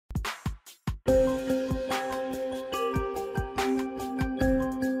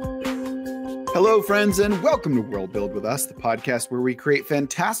Hello, friends, and welcome to Worldbuild with us, the podcast where we create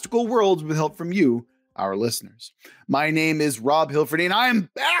fantastical worlds with help from you, our listeners. My name is Rob Hilferty, and I am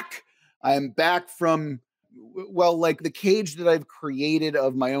back. I am back from, well, like the cage that I've created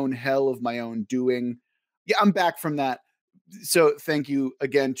of my own hell, of my own doing. Yeah, I'm back from that. So thank you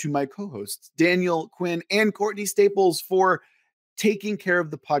again to my co-hosts, Daniel Quinn and Courtney Staples, for taking care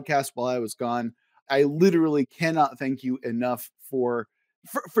of the podcast while I was gone. I literally cannot thank you enough for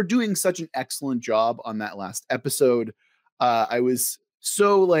doing such an excellent job on that last episode. I was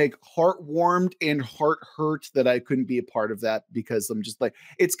so like heartwarmed and heart hurt that I couldn't be a part of that, because I'm just like,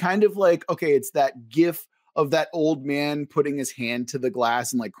 it's kind of like, okay, it's that gif of that old man putting his hand to the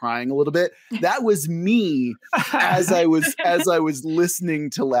glass and like crying a little bit. That was me as I was listening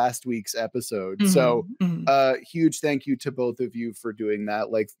to last week's episode. Mm-hmm, so huge thank you to both of you for doing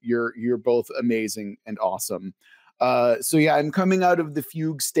that. Like you're both amazing and awesome. So yeah, I'm coming out of the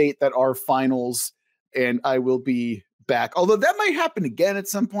fugue state that are finals, and I will be back. Although that might happen again at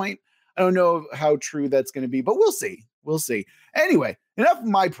some point. I don't know how true that's going to be, but we'll see. We'll see. Anyway, enough of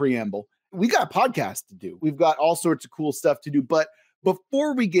my preamble. We got podcasts to do. We've got all sorts of cool stuff to do. But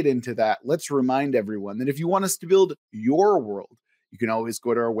before we get into that, let's remind everyone that if you want us to build your world, you can always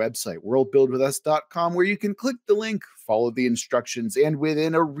go to our website, worldbuildwithus.com, where you can click the link, follow the instructions, and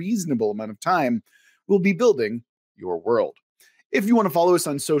within a reasonable amount of time, we'll be building your world. If you want to follow us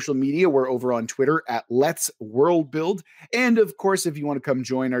on social media, we're over on Twitter at Let's Worldbuild. And of course, if you want to come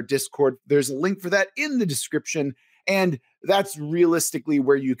join our Discord, there's a link for that in the description. And that's realistically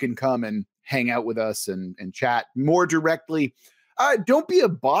where you can come and hang out with us and chat more directly. Don't be a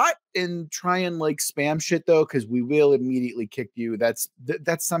bot and try and like spam shit though, because we will immediately kick you. That's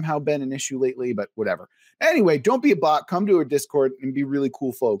somehow been an issue lately, but whatever. Anyway, don't be a bot. Come to our Discord and be really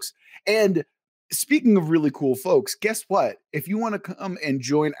cool folks. And speaking of really cool folks, guess what? If you want to come and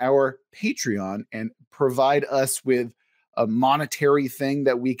join our Patreon and provide us with a monetary thing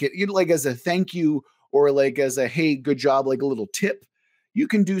that we could, like as a thank you or like as a, hey, good job, like a little tip, you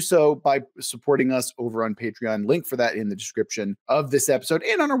can do so by supporting us over on Patreon. Link for that in the description of this episode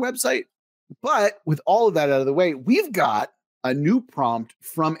and on our website. But with all of that out of the way, we've got a new prompt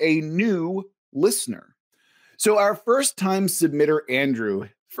from a new listener. So our first time submitter, Andrew,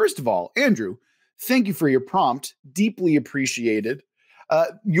 first of all, Andrew, thank you for your prompt. Deeply appreciated.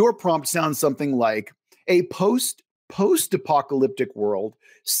 Your prompt sounds something like a post-apocalyptic world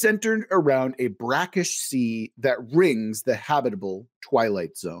centered around a brackish sea that rings the habitable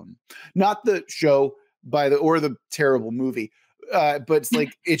Twilight Zone. Not the show or the terrible movie, but it's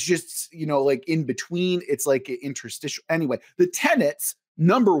like, it's just, like in between. It's like an interstitial. Anyway, the tenets,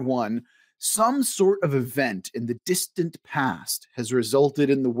 number one, some sort of event in the distant past has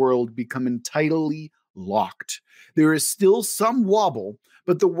resulted in the world becoming tidally locked. There is still some wobble,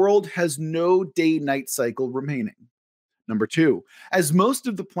 but the world has no day-night cycle remaining. Number two, as most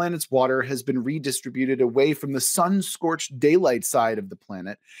of the planet's water has been redistributed away from the sun-scorched daylight side of the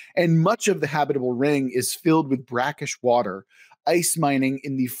planet, and much of the habitable ring is filled with brackish water, ice mining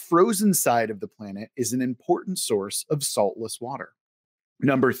in the frozen side of the planet is an important source of saltless water.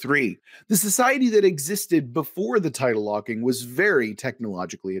 Number three, the society that existed before the tidal locking was very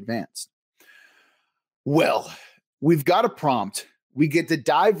technologically advanced. Well, we've got a prompt. We get to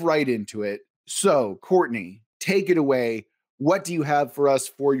dive right into it. So, Courtney, take it away. What do you have for us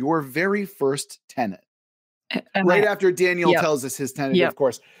for your very first tenet? After Daniel tells us his tenet, of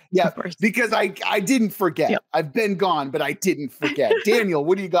course. Yeah, of course. Because I didn't forget. Yep. I've been gone, but I didn't forget. Daniel,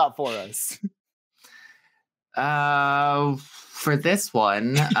 what do you got for us? For this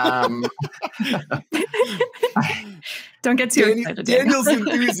one, don't get too excited. Daniel's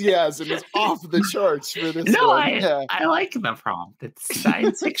enthusiasm is off the charts for this one. I like the prompt. It's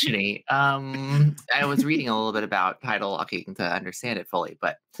science fiction-y. I was reading a little bit about tidal locking to understand it fully,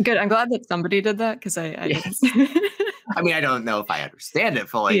 but good. I'm glad that somebody did that, because I yes. I mean, I don't know if I understand it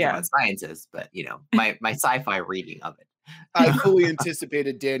fully what science is, but my sci-fi reading of it. I fully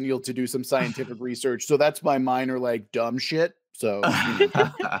anticipated Daniel to do some scientific research, so that's my minor like dumb shit. So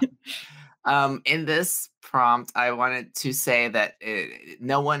in this prompt, I wanted to say that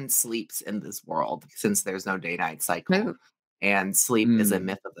no one sleeps in this world since there's no day-night cycle, and sleep is a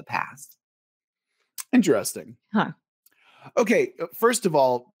myth of the past. Interesting. Huh. Okay, first of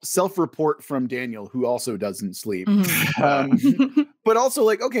all, self-report from Daniel, who also doesn't sleep. Mm-hmm. But also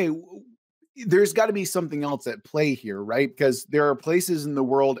like, okay, there's got to be something else at play here, right? Because there are places in the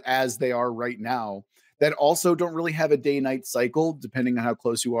world as they are right now that also don't really have a day-night cycle, depending on how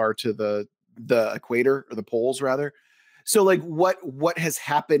close you are to the equator, or the poles rather. So like what has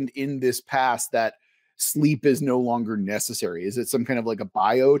happened in this past that sleep is no longer necessary? Is it some kind of like a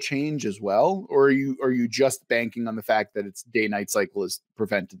bio change as well? Or are you just banking on the fact that its day-night cycle has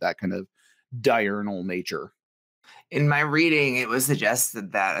prevented that kind of diurnal nature? In my reading, it was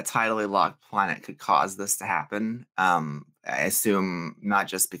suggested that a tidally locked planet could cause this to happen. I assume not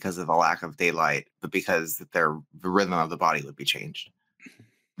just because of a lack of daylight, but because the rhythm of the body would be changed.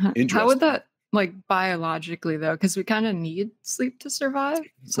 How would that, like, biologically though? Because we kind of need sleep to survive.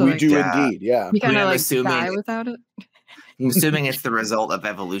 So We like, do indeed, yeah. you kind of I'm like assuming die without it. I'm assuming it's the result of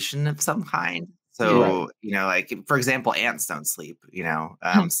evolution of some kind. So, like, for example, ants don't sleep,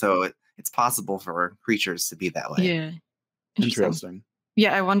 so it's possible for creatures to be that way. Yeah. Interesting.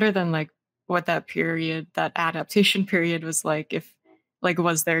 Yeah, I wonder then, like, what that period, that adaptation period was like. If, like,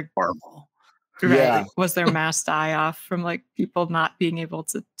 was there Horrible. right? Yeah. Like, was there mass die off from like people not being able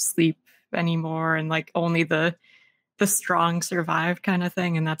to sleep anymore, and like only the strong survive kind of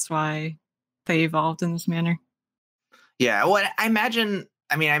thing, and that's why they evolved in this manner. Yeah, well, I imagine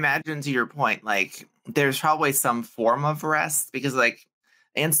to your point, like, there's probably some form of rest because, like,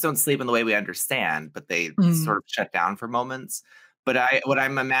 ants don't sleep in the way we understand, but they sort of shut down for moments. But what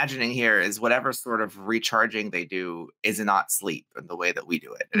I'm imagining here is whatever sort of recharging they do is not sleep in the way that we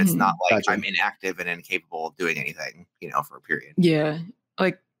do it. And it's not like Gotcha. I'm inactive and incapable of doing anything, for a period. Yeah,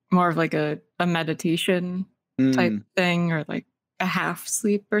 like more of like a meditation type thing, or like a half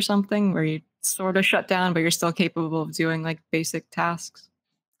sleep or something where you sort of shut down, but you're still capable of doing like basic tasks.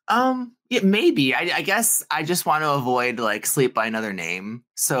 Yeah, maybe. I guess I just want to avoid like sleep by another name.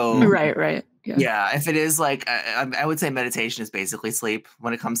 So Right. yeah, if it is like, I would say meditation is basically sleep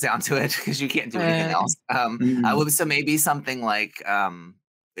when it comes down to it, because you can't do anything else. So maybe something like,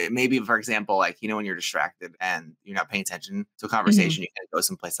 maybe, for example, like, when you're distracted and you're not paying attention to a conversation, you can go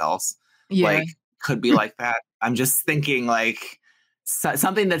someplace else. Yeah. Like, could be like that. I'm just thinking like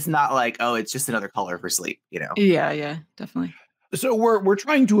something that's not like, oh, it's just another color for sleep, Yeah, definitely. So we're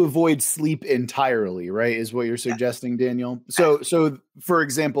trying to avoid sleep entirely, right? Is what you're suggesting, Daniel. So for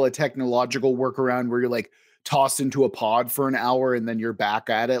example, a technological workaround where you're like tossed into a pod for an hour and then you're back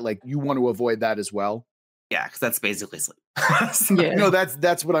at it, like you want to avoid that as well. Yeah, because that's basically sleep. Yeah. No,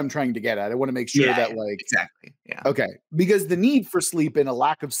 that's what I'm trying to get at. I want to make sure that like exactly. Yeah. Okay, because the need for sleep and a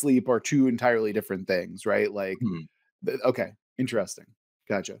lack of sleep are two entirely different things, right? Like okay, interesting.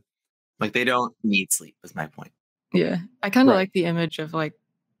 Gotcha. Like, they don't need sleep is my point. Yeah. I kind of like the image of like,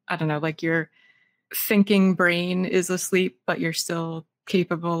 I don't know, like your thinking brain is asleep, but you're still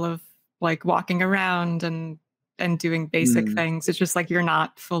capable of like walking around and doing basic things. It's just like you're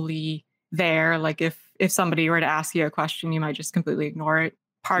not fully there. Like if somebody were to ask you a question, you might just completely ignore it.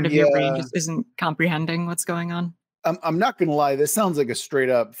 Part of your brain just isn't comprehending what's going on. I'm not gonna lie, this sounds like a straight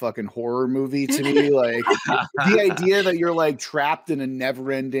up fucking horror movie to me. Like the idea that you're like trapped in a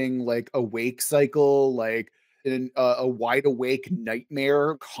never ending like awake cycle, like in a wide awake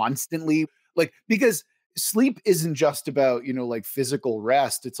nightmare constantly, like because sleep isn't just about like physical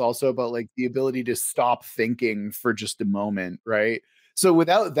rest, it's also about like the ability to stop thinking for just a moment, right? So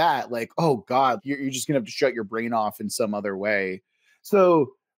without that, like, oh god, you're just gonna have to shut your brain off in some other way.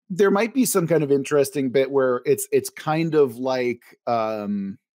 So there might be some kind of interesting bit where it's kind of like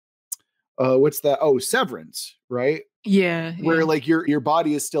what's that? Oh, Severance, right? Yeah. Where like your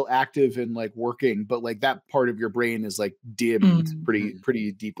body is still active and like working, but like that part of your brain is like dimmed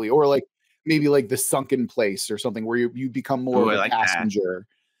pretty deeply. Or like maybe like the Sunken Place or something where you become more of a like passenger,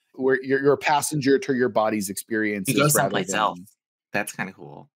 where you're a passenger to your body's experiences. You go someplace else. That's kind of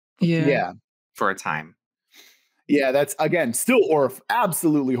cool. Yeah. For a time. Yeah, that's again still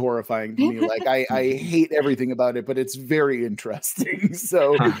absolutely horrifying to me. Like I hate everything about it, but it's very interesting.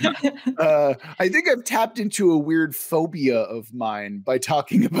 So I think I've tapped into a weird phobia of mine by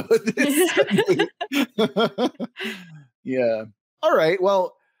talking about this. Yeah. All right.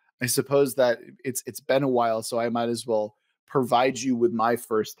 Well, I suppose that it's been a while, so I might as well provide you with my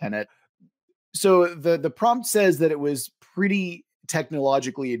first tenet. So the prompt says that it was pretty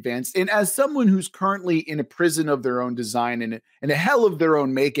technologically advanced. And as someone who's currently in a prison of their own design and a hell of their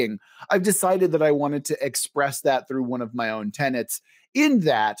own making, I've decided that I wanted to express that through one of my own tenets, in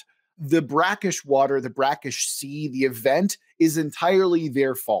that the brackish water, the brackish sea, the event is entirely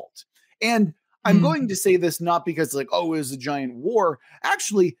their fault. And I'm going to say this not because like, oh, it was a giant war.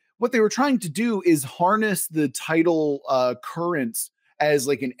 Actually, what they were trying to do is harness the tidal currents as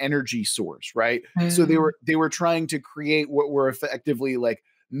like an energy source, right? So they were trying to create what were effectively like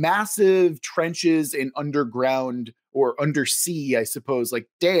massive trenches in underground or undersea, I suppose, like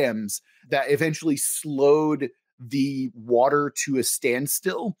dams that eventually slowed the water to a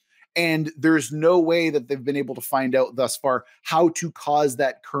standstill. And there's no way that they've been able to find out thus far how to cause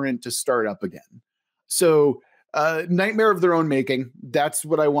that current to start up again. So nightmare of their own making. That's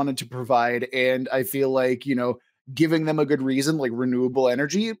what I wanted to provide. And I feel like, giving them a good reason, like renewable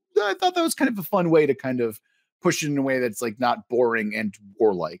energy, I thought that was kind of a fun way to kind of push it in a way that's like not boring and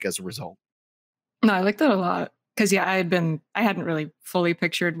warlike as a result. No, I like that a lot. Because I hadn't really fully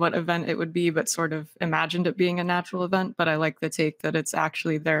pictured what event it would be, but sort of imagined it being a natural event. But I like the take that it's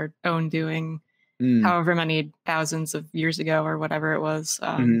actually their own doing, however many thousands of years ago or whatever it was.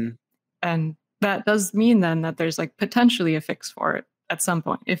 And that does mean then that there's like potentially a fix for it at some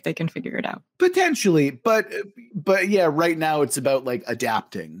point if they can figure it out. Potentially, but yeah, right now it's about like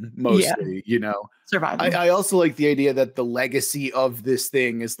adapting mostly, surviving. I also like the idea that the legacy of this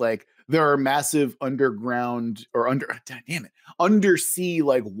thing is like there are massive underground or undersea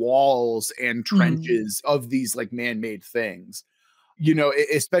like walls and trenches of these like man-made things,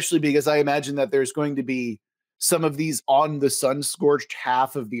 especially because I imagine that there's going to be some of these on the sun-scorched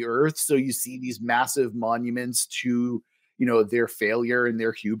half of the earth. So you see these massive monuments to, their failure and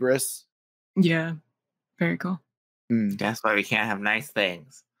their hubris. Yeah. Very cool. That's why we can't have nice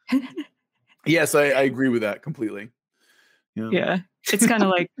things. Yes, I agree with that completely. Yeah. It's kind of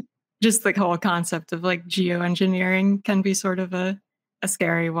like just the whole concept of like geoengineering can be sort of a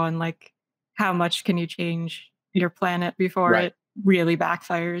scary one. Like how much can you change your planet before it really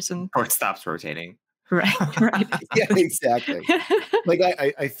backfires or it stops rotating? Right. Yeah, exactly. Like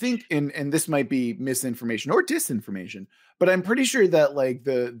I think, and this might be misinformation or disinformation, but I'm pretty sure that like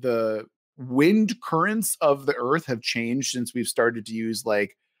the wind currents of the earth have changed since we've started to use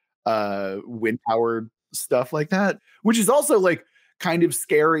like wind powered stuff like that, which is also like kind of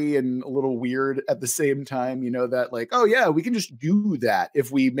scary and a little weird at the same time, that like, oh yeah, we can just do that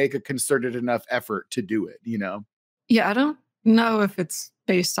if we make a concerted enough effort to do it, Yeah, I don't know if it's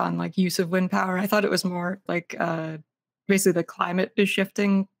based on like use of wind power. I thought it was more like basically the climate is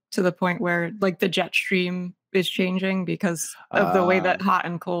shifting to the point where like the jet stream is changing because of the way that hot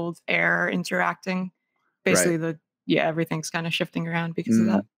and cold air are interacting. Basically everything's kind of shifting around because of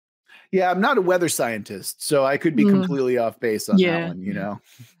that. Yeah, I'm not a weather scientist, so I could be completely off base on that one,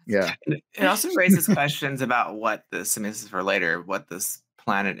 Yeah. It also raises questions about what this, I mean, this is for later, what this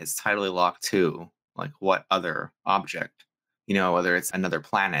planet is tidally locked to, like what other object, whether it's another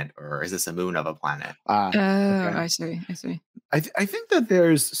planet or is this a moon of a planet? Okay. I see. I think that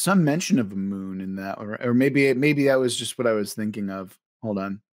there's some mention of a moon in that, or maybe that was just what I was thinking of. Hold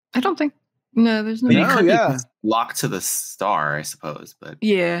on. I don't think. No, there's no. It could be locked to the star, I suppose. But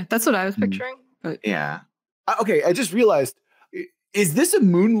yeah, that's what I was picturing. But yeah. Okay, I just realized: is this a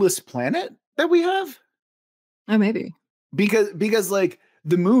moonless planet that we have? Oh, maybe because like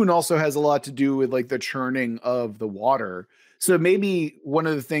the moon also has a lot to do with like the churning of the water. So maybe one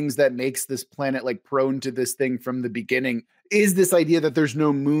of the things that makes this planet like prone to this thing from the beginning is this idea that there's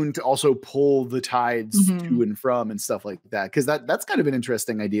no moon to also pull the tides to and from and stuff like that. Because that's kind of an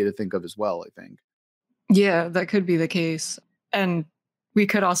interesting idea to think of as well, I think. Yeah, that could be the case. And we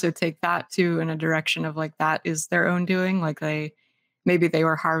could also take that too in a direction of like that is their own doing. Like maybe they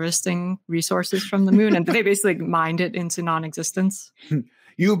were harvesting resources from the moon and they basically mined it into non-existence.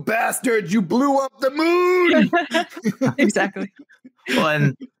 You bastards, you blew up the moon. Exactly. Well,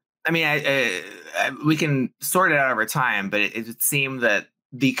 and I mean, we can sort it out over time, but it would seem that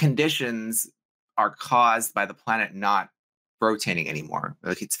the conditions are caused by the planet not rotating anymore.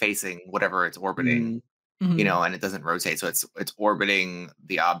 Like it's facing whatever it's orbiting, and it doesn't rotate. So it's orbiting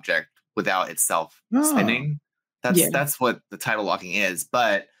the object without itself spinning. That's what the tidal locking is.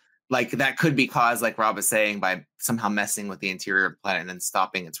 But like that could be caused, like Rob was saying, by somehow messing with the interior of the planet and then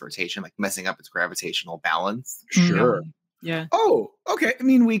stopping its rotation, like messing up its gravitational balance. Sure. Yeah. Oh, okay. I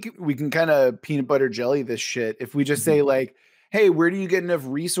mean, we can kind of peanut butter jelly this shit if we just say like, hey, where do you get enough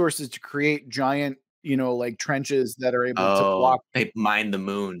resources to create giant, like trenches that are able to block? They mine the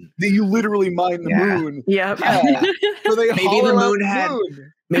moon. You literally mine the moon. Yep. Yeah. So they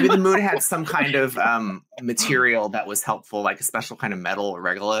maybe the moon had some kind of material that was helpful, like a special kind of metal or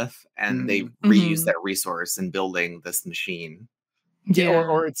regolith, and they reused that resource in building this machine. Yeah,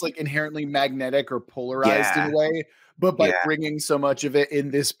 or it's like inherently magnetic or polarized in a way, but by bringing so much of it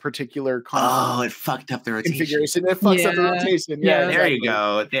in this particular it fucked up the rotation. Configuration. It fucks up the rotation. Yeah, there you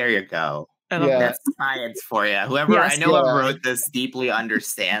go. There you go. That's science for you. Whoever wrote this deeply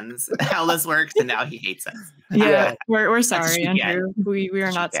understands how this works, and now he hates us. Yeah, we're sorry, Andrew. We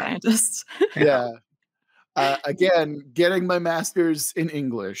are not scientists. Yeah. Again, getting my master's in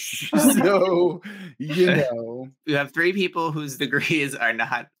English. So, you have 3 people whose degrees are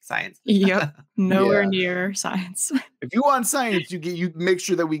not science. Yep. Nowhere near science. If you want science, you make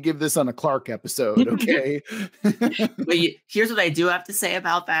sure that we give this on a Clark episode, okay? But here's what I do have to say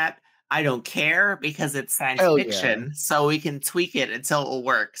about that. I don't care because it's science Hell fiction, yeah. so we can tweak it until it will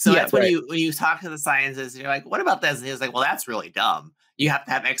work. So Yeah, that's when you talk to the scientists, you're like, what about this? And he was like, well, that's really dumb. You have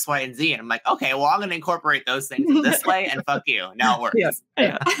to have X, Y, and Z. And I'm like, okay, well, I'm going to incorporate those things in this way, and fuck you. Now it works.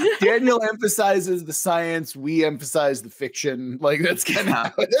 Yeah. Daniel emphasizes the science. We emphasize the fiction. Like that's kind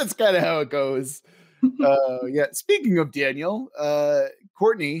of how it goes. Yeah. Speaking of Daniel,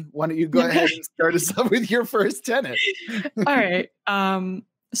 Courtney, why don't you go ahead and start us off with your first tenet? All right.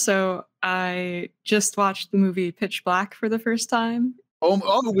 So I just watched the movie Pitch Black for the first time.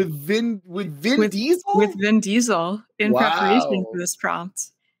 Oh, with Vin Diesel? With Vin Diesel in preparation for this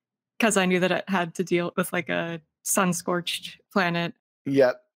prompt, because I knew that it had to deal with like a sun-scorched planet.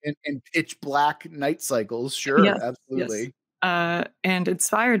 Yep. And pitch black night cycles. Sure, Yes, absolutely. Yes. And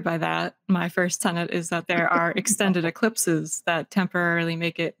inspired by that, my first tenet is that there are extended eclipses that temporarily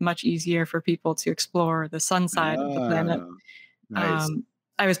make it much easier for people to explore the sun side of the planet. Nice.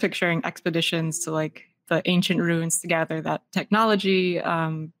 I was picturing expeditions to like the ancient ruins to gather that technology,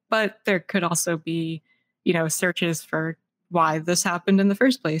 but there could also be, searches for why this happened in the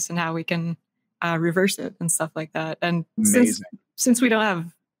first place and how we can reverse it and stuff like that. And since we don't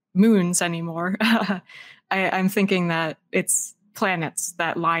have moons anymore, I'm thinking that it's planets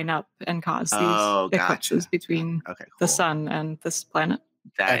that line up and cause these eclipses between the sun and this planet.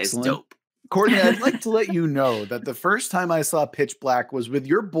 That is dope. Courtney, I'd like to let you know that the first time I saw Pitch Black was with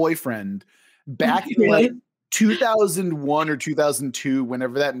your boyfriend back in like 2001 or 2002,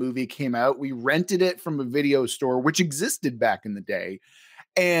 whenever that movie came out. We rented it from a video store, which existed back in the day.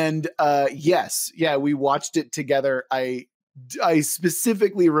 And we watched it together. I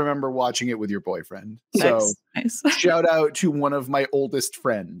specifically remember watching it with your boyfriend. So nice. Shout out to one of my oldest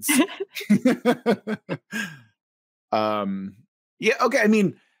friends. Yeah, okay. I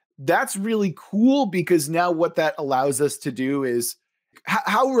mean, that's really cool because now what that allows us to do is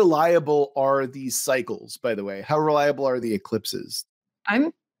how reliable are these cycles, by the way? How reliable are the eclipses?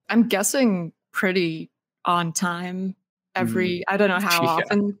 I'm guessing pretty on time. I don't know how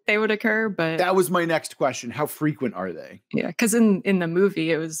often they would occur, but that was my next question. How frequent are they? Yeah, because in the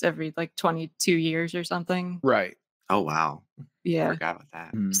movie it was every like 22 years or something. Right. Oh wow. Yeah. I forgot about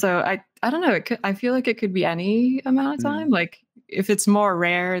that. So I don't know. I feel like it could be any amount of time. Like if it's more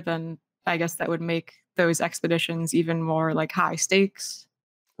rare, then I guess that would make those expeditions even more like high stakes.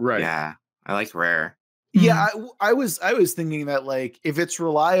 Right. Yeah. I like rare. Yeah, I was thinking that like if it's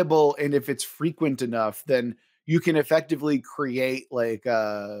reliable and if it's frequent enough, then you can effectively create like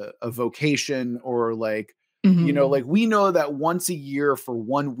a vocation or like, like we know that once a year for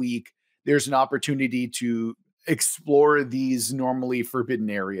 1 week, there's an opportunity to explore these normally forbidden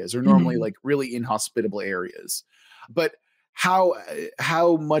areas or normally like really inhospitable areas. But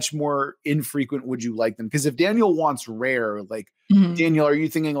how much more infrequent would you like them? Because if Daniel wants rare, like Daniel, are you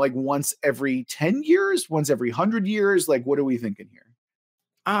thinking like once every 10 years, once every 100 years? Like, what are we thinking here?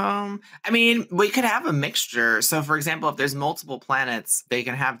 I mean, we could have a mixture. So for example, if there's multiple planets, they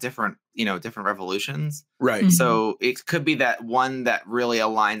can have different revolutions. Right. So it could be that one that really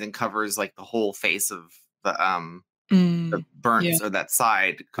aligns and covers like the whole face of the burnt or that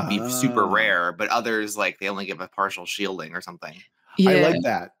side could be super rare, but others like they only give a partial shielding or something. Yeah. I like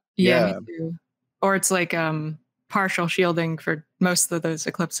that. Yeah, me too. Or it's like partial shielding for most of those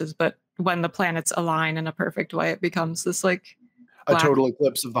eclipses, but when the planets align in a perfect way, it becomes this like a total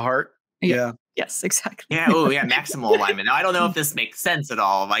eclipse of the heart. Yeah. Yes, exactly. Yeah. Oh, yeah. Maximal alignment. Now, I don't know if this makes sense at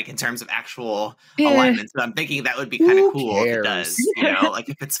all, like in terms of actual alignments, but I'm thinking that would be kind of cool if it does. Like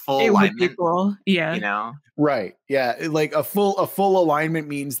if it's full alignment. Would be cool. Yeah. Right. Yeah. Like a full alignment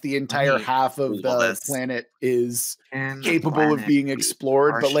means the entire half of the planet is capable of being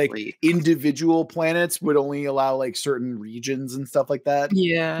explored, but like individual planets would only allow like certain regions and stuff like that.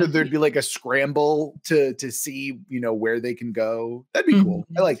 Yeah. So there'd be like a scramble to see, where they can go. That'd be cool.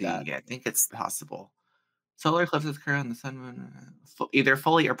 I like that. Yeah, I think it's possible. Solar eclipses occur on the sun, moon, either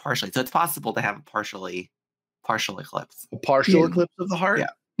fully or partially. So it's possible to have a partial eclipse. A partial eclipse of the heart?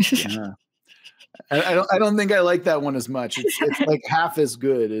 Yeah. I don't think I like that one as much. It's like half as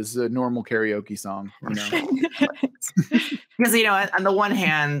good as a normal karaoke song. Because on the one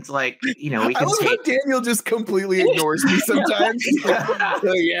hand, like we can I love how Daniel just completely ignores me sometimes.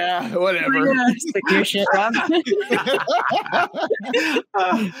 So yeah, whatever. Stick your shit, Rob.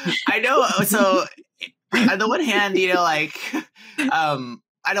 I know. So on the one hand,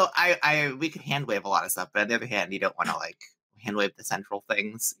 we could hand wave a lot of stuff, but on the other hand, you don't want to like hand wave the central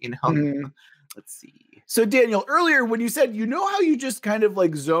things, Let's see. So Daniel, earlier when you said, how you just kind of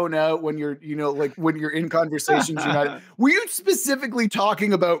like zone out when you're, like when you're in conversations, were you specifically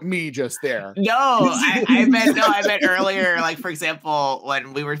talking about me just there? No, I meant earlier, like for example,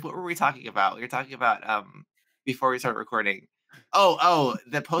 when what were we talking about? We were talking about before we started recording. Oh,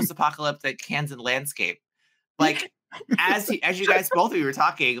 the post-apocalyptic Kansan landscape. Like as you guys both of you were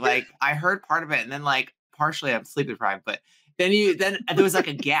talking, like I heard part of it, and then like partially I'm sleep deprived, but then there was like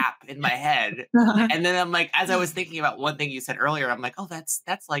a gap in my head, and then I'm like, as I was thinking about one thing you said earlier, I'm like, oh, that's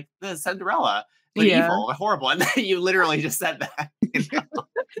like the Cinderella, but evil and horrible, and then you literally just said that.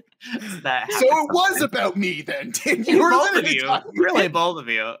 So it was about me then. Both of you, really, both of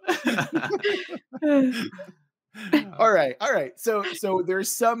you. All right. So there's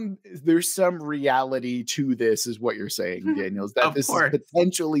some reality to this, is what you're saying, Daniel. Is that this is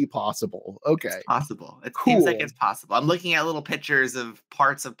potentially possible? Okay, it's possible. It seems like it's possible. I'm looking at little pictures of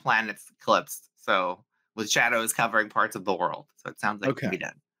parts of planets eclipsed, so with shadows covering parts of the world. So it sounds like it can be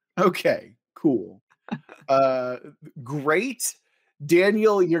done. Okay, cool. Great,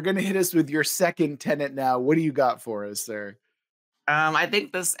 Daniel. You're gonna hit us with your second tenet now. What do you got for us, sir? I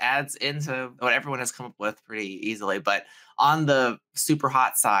think this adds into what everyone has come up with pretty easily, but on the super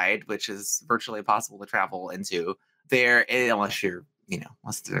hot side, which is virtually impossible to travel into, unless you're,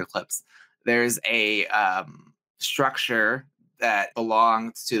 unless there's an eclipse, there's a structure that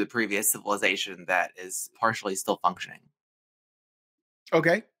belongs to the previous civilization that is partially still functioning.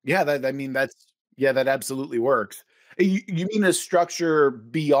 Okay. Yeah, that absolutely works. You mean a structure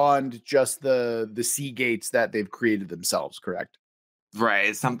beyond just the sea gates that they've created themselves, correct? Right.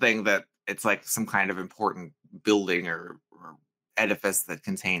 It's something that it's like some kind of important building or edifice that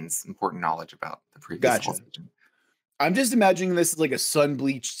contains important knowledge about the previous civilization. I'm just imagining this as like a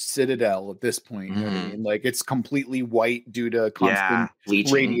sun-bleached citadel at this point. You know what I mean? Like it's completely white due to constant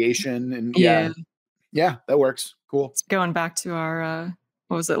radiation. And yeah, that works. Cool. It's going back to our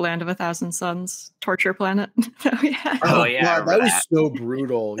what was it, Land of a Thousand Suns torture planet? Oh yeah, God, that was so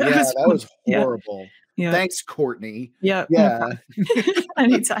brutal. That was horrible. Yeah. Thanks, Courtney. Yeah. No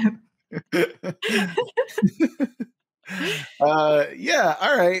anytime. Yeah.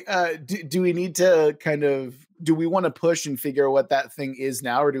 All right. Do we need to do we want to push and figure out what that thing is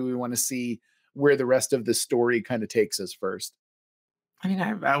now, or do we want to see where the rest of the story kind of takes us first? I mean,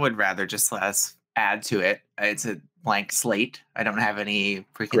 I would rather just let us add to it. It's a blank slate. I don't have any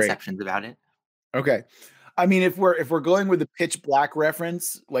preconceptions about it. Okay. I mean, if we're going with the pitch black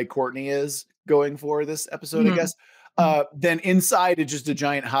reference, like Courtney is going for this episode, I guess, then inside it's just a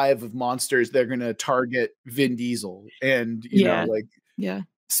giant hive of monsters. They're going to target Vin Diesel and,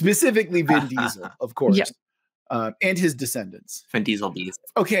 specifically Vin Diesel, of course, and his descendants. Vin Diesel beast.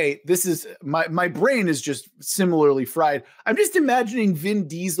 Okay. This is my brain is just similarly fried. I'm just imagining Vin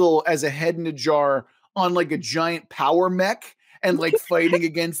Diesel as a head in a jar on like a giant power mech and like fighting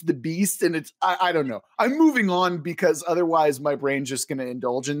against the beast. And it's, I don't know. I'm moving on because otherwise my brain's just going to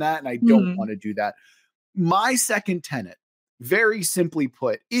indulge in that. And I don't want to do that. My second tenet, very simply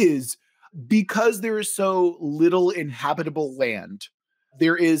put, is because there is so little inhabitable land,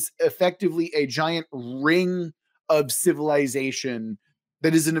 there is effectively a giant ring of civilization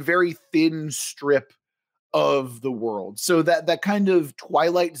that is in a very thin strip of the world. So that kind of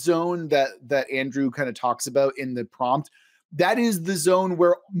twilight zone that Andrew kind of talks about in the prompt, that is the zone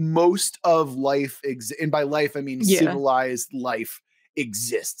where most of life and by life I mean civilized life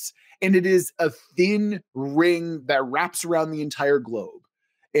exists. And it is a thin ring that wraps around the entire globe.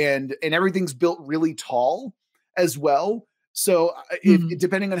 And everything's built really tall as well. So if,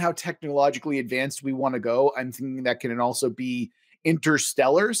 depending on how technologically advanced we want to go, I'm thinking that can also be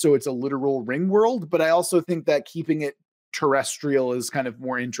interstellar. So it's a literal ring world. But I also think that keeping it terrestrial is kind of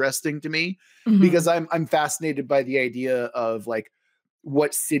more interesting to me because I'm fascinated by the idea of like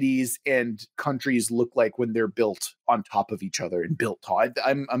what cities and countries look like when they're built on top of each other and built tall.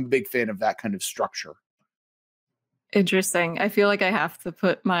 I'm a big fan of that kind of structure. Interesting. I feel like I have to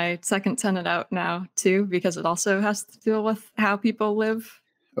put my second tenet out now too, because it also has to deal with how people live.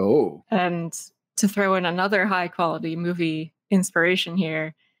 Oh. And to throw in another high quality movie inspiration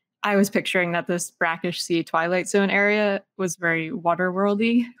here, I was picturing that this brackish sea Twilight Zone area was very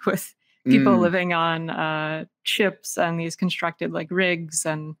waterworldy with people living on ships and these constructed like rigs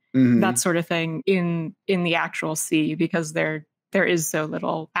and that sort of thing in the actual sea, because there is so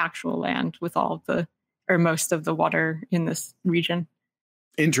little actual land with all the or most of the water in this region.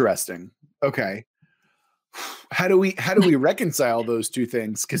 Interesting. Okay. How do we reconcile those two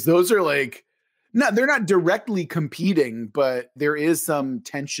things? Because those are like, they're not directly competing, but there is some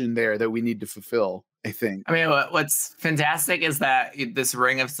tension there that we need to fulfill. I think. I mean, what's fantastic is that this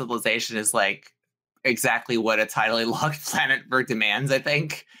ring of civilization is like exactly what a tidally locked planet demands. I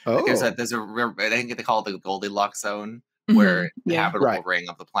think like there's a I think they call it the Goldilocks zone, where the habitable ring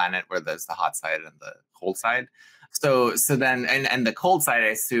of the planet, where there's the hot side and the cold side. So then and the cold side, I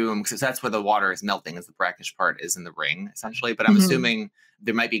assume, because that's where the water is melting, as the brackish part is in the ring, essentially. But I'm assuming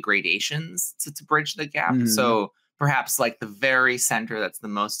there might be gradations to bridge the gap. So perhaps like the very center that's the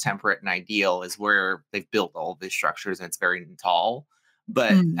most temperate and ideal is where they've built all of these structures, and it's very tall.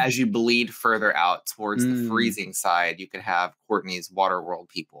 But as you bleed further out towards the freezing side, you could have Courtney's Waterworld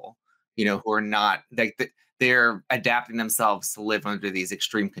people, you know, who are not like they're adapting themselves to live under these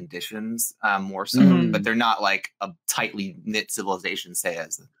extreme conditions more so, but they're not like a tightly knit civilization, say,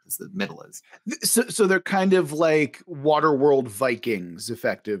 as the middle is. So they're kind of like Waterworld Vikings,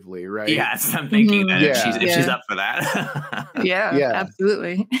 effectively, right? Yeah, so I'm thinking that if she's up for that. yeah,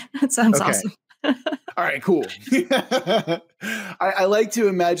 absolutely. That sounds awesome. All right, cool. I like to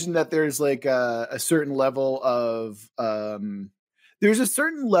imagine that there's like a certain level of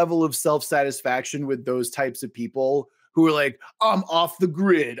self-satisfaction with those types of people who are like, I'm off the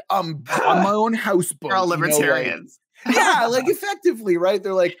grid. I'm on my own houseboat. They're all libertarians. You know, like effectively, right?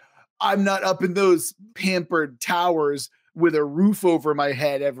 They're like, I'm not up in those pampered towers with a roof over my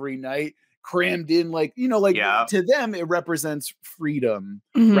head every night, crammed in, like, you know, like to them, it represents freedom,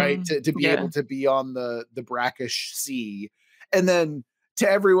 right? To be able to be on the brackish sea. And then to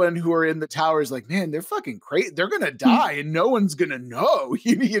everyone who are in the towers, like, man, they're fucking crazy. They're going to die and no one's going to know,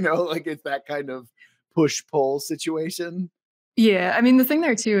 you know, like it's that kind of push-pull situation. Yeah. I mean, the thing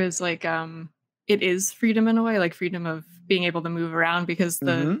there too is like, it is freedom in a way, like freedom of being able to move around, because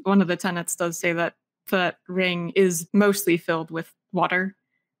one of the tenets does say that that ring is mostly filled with water.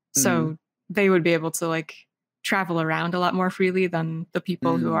 So they would be able to like travel around a lot more freely than the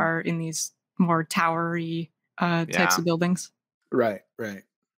people who are in these more towery types of buildings. Right.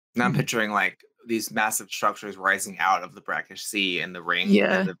 Now I'm picturing like these massive structures rising out of the brackish sea and the ring,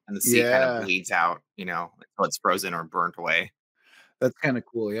 and the sea kind of bleeds out, you know, until it's frozen or burnt away. That's kind of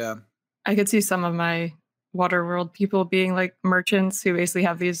cool, yeah. I could see some of my Waterworld people being like merchants who basically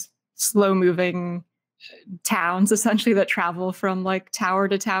have these slow-moving towns, essentially, that travel from like tower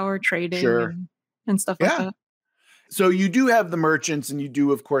to tower, trading and stuff like that. So you do have the merchants, and you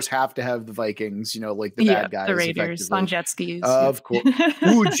do, of course, have to have the Vikings, you know, like the bad guys. The raiders on jet skis. Of course.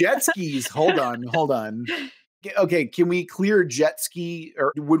 Ooh, jet skis. Hold on. Okay, can we clear jet ski,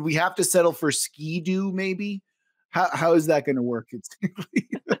 or would we have to settle for ski-doo, maybe? How is that going to work?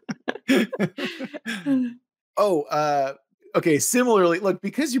 Okay, similarly, look,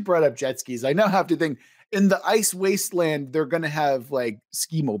 because you brought up jet skis, I now have to think, in the ice wasteland, they're going to have like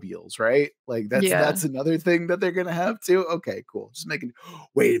ski mobiles, right? Like that's another thing that they're going to have too. Okay, cool. Just making,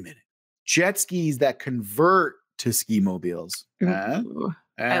 wait a minute. Jet skis that convert to ski mobiles. I like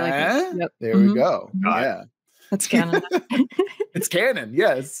it. Yep. There we go. Yeah. That's canon. It's canon,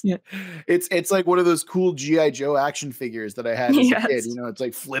 yes. Yeah. It's like one of those cool G.I. Joe action figures that I had as a kid. You know, it's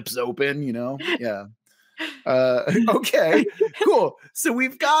like flips open, you know? Yeah. Okay, cool. So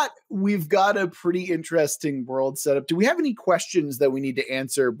we've got a pretty interesting world setup. Do we have any questions that we need to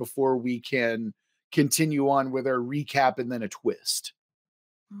answer before we can continue on with our recap and then a twist?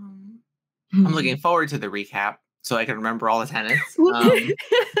 I'm looking forward to the recap so I can remember all the tenets.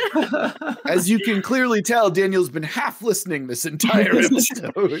 As you can clearly tell, Daniel's been half listening this entire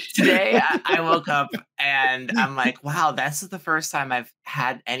episode. Today, I woke up and I'm like, wow, this is the first time I've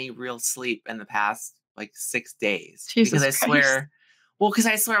had any real sleep in the past like 6 days. Because I swear,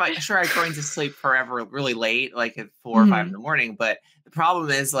 like, sure, I'm going to sleep forever really late, like at 4 or 5 in the morning. But the problem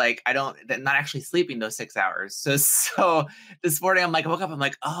is, like, I'm not actually sleeping those 6 hours. So this morning, I woke up, I'm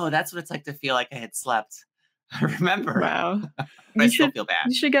like, oh, that's what it's like to feel like I had slept. I remember. Wow. But I still feel bad.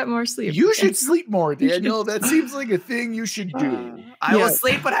 You should get more sleep. You should sleep more, Daniel. That seems like a thing you should do. I will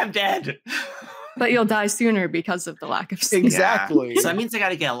sleep when I'm dead. But you'll die sooner because of the lack of sleep. Exactly. So that means I got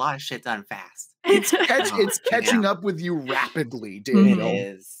to get a lot of shit done fast. It's catching up with you rapidly, Daniel. It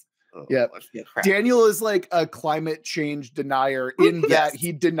is. Yeah. Daniel is like a climate change denier in that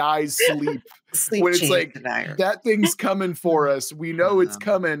he denies sleep. When it's like denier. That thing's coming for us. We know it's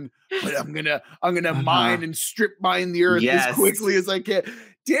coming, but I'm gonna mine and strip mine the earth as quickly as I can.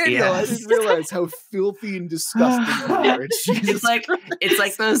 Daniel, I didn't realize how filthy and disgusting you are. It's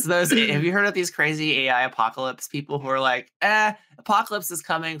like those. Have you heard of these crazy AI apocalypse people who are like, apocalypse is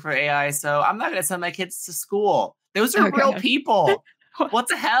coming for AI, so I'm not going to send my kids to school. Those are real people. What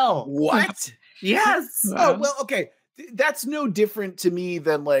the hell? What? Yes. Oh, well, okay. That's no different to me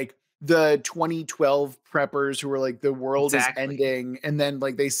than like the 2012 preppers who were like, the world is ending, and then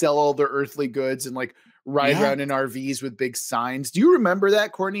like they sell all their earthly goods and like ride around in RVs with big signs. Do you remember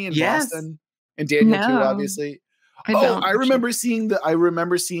that, Courtney, in Boston? And Daniel too, obviously. I remember seeing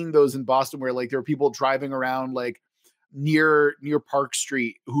those in Boston where like there were people driving around like near Park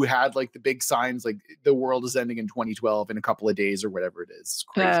Street who had like the big signs like the world is ending in 2012 in a couple of days or whatever it is. It's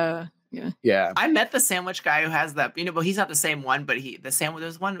crazy. Yeah. I met the sandwich guy who has that, you know, but he's not the same one, but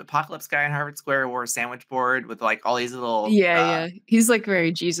there's one apocalypse guy in Harvard Square who wore a sandwich board with like all these little he's like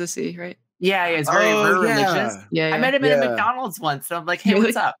very Jesus-y, right? Yeah, it's very religious. I met him at a McDonald's once, and I'm like, hey,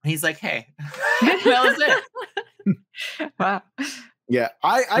 what's up? And he's like, hey. That was it. Wow. Yeah,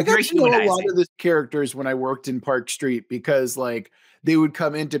 I got to know a lot of the characters when I worked in Park Street because like they would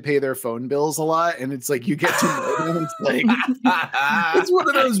come in to pay their phone bills a lot, and it's like you get to know them. It's like it's one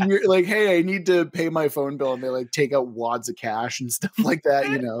of those weird, like, hey, I need to pay my phone bill, and they like take out wads of cash and stuff like that.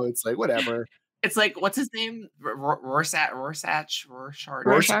 You know, it's like whatever. It's like, what's his name? Rorschach.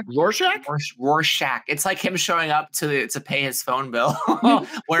 It's like him showing up to pay his phone bill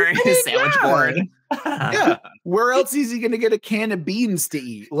wearing his sandwich board. Yeah. Where else is he going to get a can of beans to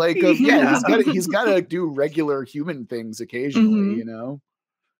eat? Like, he's got to do regular human things occasionally, you know?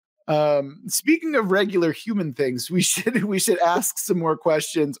 Speaking of regular human things, we should ask some more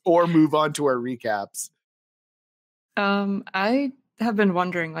questions or move on to our recaps. I have been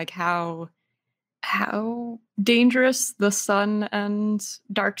wondering like how dangerous the sun and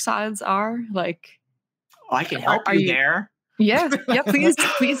dark sides are. Like, I can help you there. Yeah,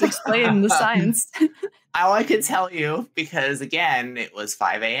 please explain the science. All I can tell you, because again, it was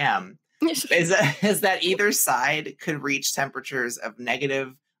 5 a.m., is that either side could reach temperatures of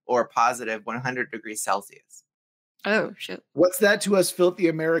negative or positive 100 degrees Celsius. Oh, shit. What's that to us filthy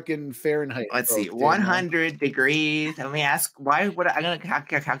American Fahrenheit? Let's see, 100 degrees. Let me ask, why would I'm going to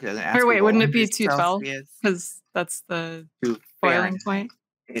calculate? Or wait, wouldn't it be 212? Because that's the boiling point.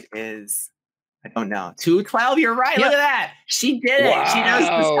 It is, I don't know. 212, you're right. Yep. Look at that. She did it. She knows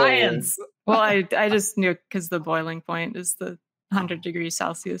the science. Well, I just knew because the boiling point is the 100 degrees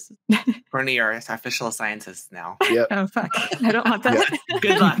Celsius. Courtney, you're an official scientist now. Yep. Oh, fuck. I don't want that. Yep.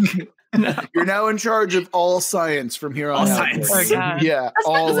 Good luck. No. You're now in charge of all science from here on out. Oh, yeah, that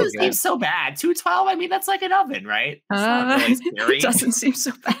doesn't seem so bad. 212, I mean, that's like an oven, right? It doesn't seem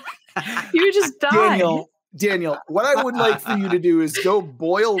so bad. You would just die. Daniel, what I would like for you to do is go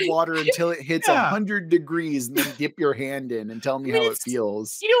boil water until it hits 100 degrees and then dip your hand in and tell me how it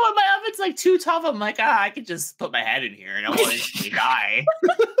feels. You know what? My oven's like 212. I'm like, I could just put my head in here and I won't instantly die.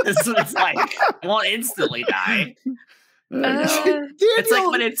 That's what it's like. I won't instantly die. It's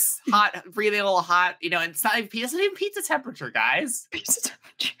like when it's hot, really a little hot, you know, and it's not even pizza temperature, guys. Pizza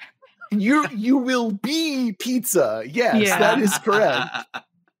temperature. You will be pizza. Yes, that is correct.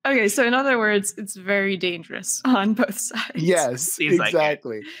 Okay, so in other words, it's very dangerous on both sides. Yes,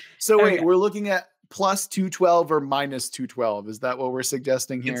 exactly. Like so wait, we're looking at plus 212 or minus 212. Is that what we're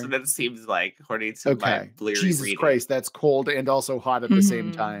suggesting here? That seems like according to my bleary Jesus reading. Christ, that's cold and also hot at the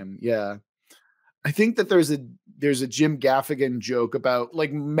same time. Yeah. I think that there's a Jim Gaffigan joke about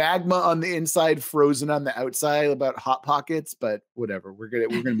like magma on the inside, frozen on the outside about Hot Pockets, but whatever. We're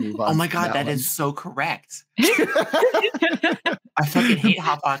gonna move on. Oh my god, that is so correct. I fucking hate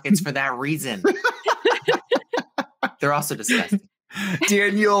Hot Pockets for that reason. They're also disgusting.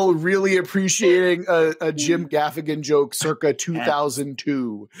 Daniel really appreciating a Jim Gaffigan joke circa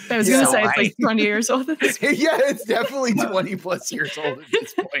 2002. I was going to say it's like 20 years old at this point. Yeah, it's definitely 20 plus years old at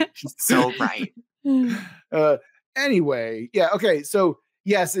this point. So right. Anyway, yeah, okay. So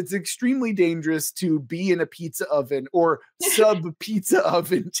yes, it's extremely dangerous to be in a pizza oven or sub pizza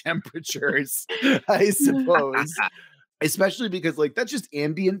oven temperatures, I suppose. Especially because like that's just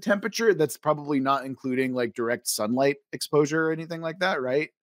ambient temperature. That's probably not including like direct sunlight exposure or anything like that, right?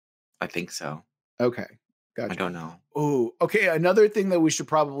 I think so. Okay. Gotcha. I don't know. Oh, okay. Another thing that we should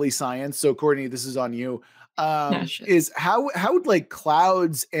probably science. So Courtney, this is on you. Is how would like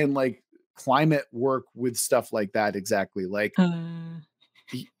clouds and like climate work with stuff like that exactly? Like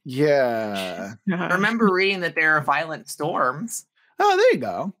yeah. I remember reading that there are violent storms. Oh, there you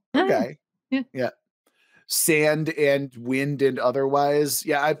go. Okay. Yeah. Sand and wind and otherwise.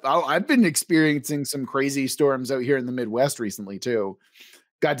 Yeah, I've been experiencing some crazy storms out here in the Midwest recently too.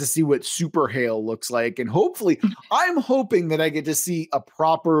 Got to see what super hail looks like, and hopefully I'm hoping that I get to see a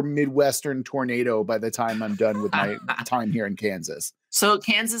proper Midwestern tornado by the time I'm done with my time here in Kansas. So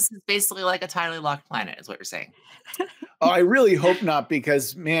Kansas is basically like a tidally locked planet is what you're saying. Oh, I really hope not,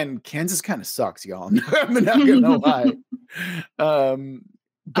 because man, Kansas kind of sucks, y'all. I'm not gonna lie.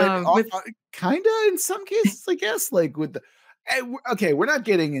 But kind of in some cases, I guess, like with the, Okay, we're not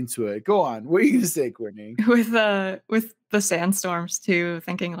getting into it. Go on. What are you going to say, Courtney? With the sandstorms too,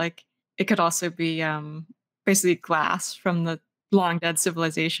 thinking like it could also be basically glass from the long dead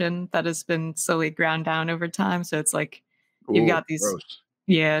civilization that has been slowly ground down over time. So it's like you've got these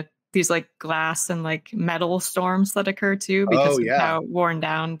these like glass and like metal storms that occur too because of how worn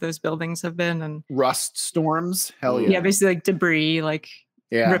down those buildings have been, and rust storms. Hell yeah. Yeah, basically like debris like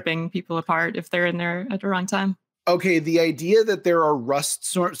ripping people apart if they're in there at the wrong time. Okay, the idea that there are rust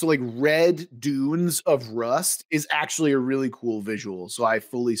storms, so like red dunes of rust, is actually a really cool visual. So I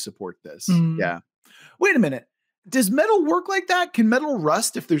fully support this. Yeah. Wait a minute. Does metal work like that? Can metal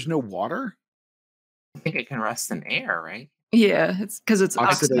rust if there's no water? I think it can rust in air, right? Yeah, it's because it's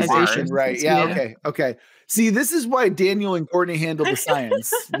oxidization. Right. Yeah. Okay. See, this is why Daniel and Courtney handle the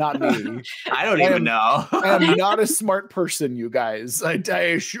science, not me. I don't even know. I am not a smart person, you guys. I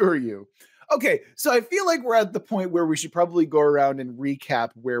assure you. Okay, so I feel like we're at the point where we should probably go around and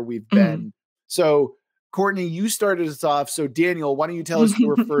recap where we've been. So, Courtney, you started us off. So, Daniel, why don't you tell us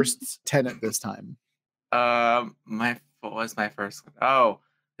your first tenet this time? What was my first? Oh,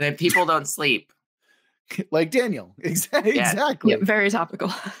 that people don't sleep. Like Daniel, exactly. Yeah, very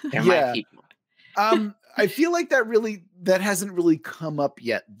topical. They're my people. I feel like that hasn't really come up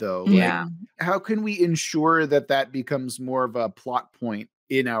yet, though. Yeah. Like, how can we ensure that becomes more of a plot point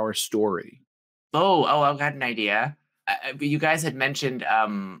in our story? Oh, I've got an idea. You guys had mentioned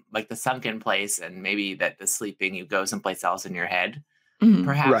like the sunken place, and maybe that the sleeping, you go someplace else in your head.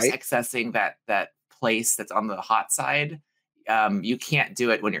 Perhaps accessing that place that's on the hot side. You can't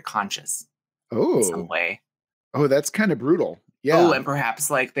do it when you're conscious. In some way. Oh, that's kind of brutal. Yeah. Oh, and perhaps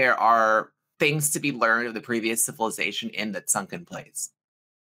like there are things to be learned of the previous civilization in that sunken place.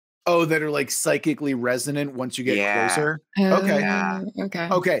 Oh, that are like psychically resonant once you get closer.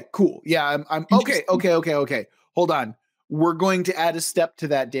 Okay, cool. Yeah, I'm okay. Hold on. We're going to add a step to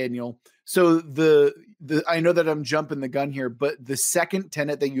that, Daniel. So the I know that I'm jumping the gun here, but the second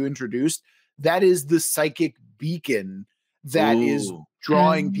tenet that you introduced, that is the psychic beacon that is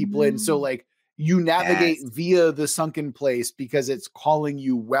drawing people in. So like you navigate via the sunken place because it's calling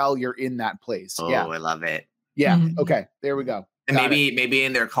you while you're in that place. Oh, I love it. Yeah. Okay. There we go. And maybe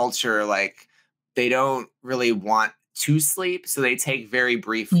in their culture, like they don't really want to sleep, so they take very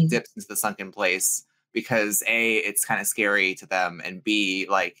brief dips into the sunken place because A, it's kind of scary to them, and B,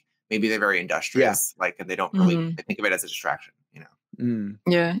 like maybe they're very industrious, like, and they don't really they think of it as a distraction, you know.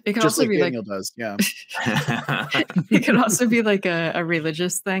 Yeah, it could just also like be Daniel like does. Yeah, it could also be like a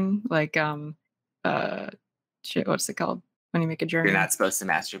religious thing, like what's it called when you make a journey? You're not supposed to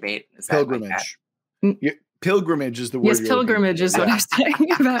masturbate. Is that pilgrimage? Like pilgrimage is the word. Yes, pilgrimage is what I was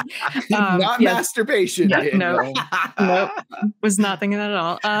saying about. Not masturbation. Yeah, nope. Was not thinking that at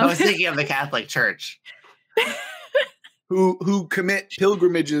all. I was thinking of the Catholic Church. Who commit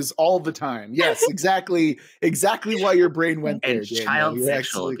pilgrimages all the time. Yes, exactly why your brain went there. And child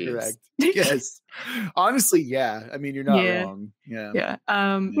sexual abuse. Correct. Yes. Honestly, yeah. I mean, you're not wrong. Yeah.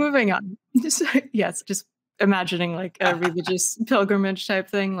 Moving on. Just imagining like a religious pilgrimage type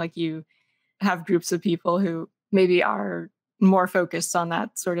thing. Like you have groups of people who maybe are more focused on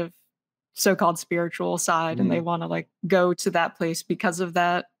that sort of so-called spiritual side, and they want to like go to that place because of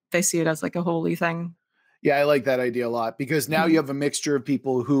that. They see it as like a holy thing. Yeah, I like that idea a lot because now you have a mixture of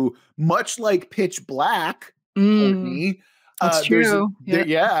people who, much like Pitch Black, Courtney, that's true.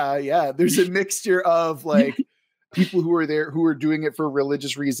 There's a mixture of like people who are there who are doing it for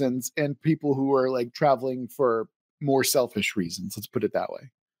religious reasons and people who are like traveling for more selfish reasons. Let's put it that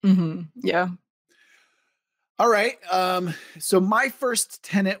way. Yeah. All right. So my first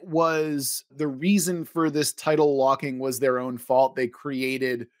tenet was the reason for this tidal locking was their own fault. They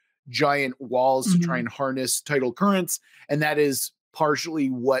created giant walls to try and harness tidal currents, and that is partially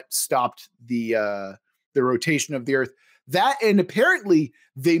what stopped the rotation of the Earth. That, and apparently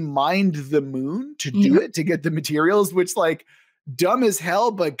they mined the moon to do it, to get the materials, which like dumb as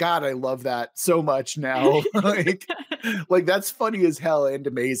hell, but God, I love that so much now. like that's funny as hell and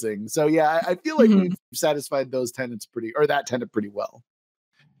amazing. So yeah, I feel like we've satisfied that tenet pretty well.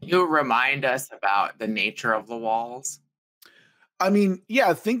 You remind us about the nature of the walls. I mean,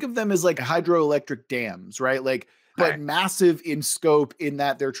 yeah, think of them as like hydroelectric dams, right? Like, but massive in scope in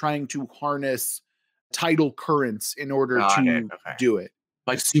that they're trying to harness tidal currents in order to do it.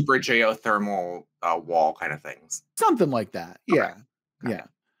 Like super geothermal wall kind of things. Something like that. Yeah. Yeah.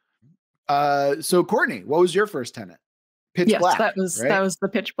 So Courtney, what was your first tenet? Pitch black. That was the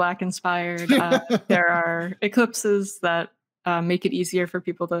pitch black inspired. There are eclipses that make it easier for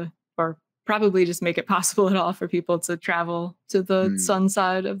people to, or probably just make it possible at all for people to travel to the sun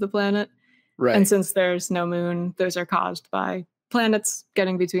side of the planet. Right. And since there's no moon, those are caused by planets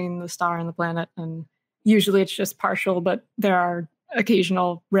getting between the star and the planet. And usually it's just partial, but there are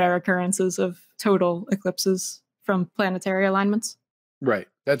occasional rare occurrences of total eclipses from planetary alignments. Right.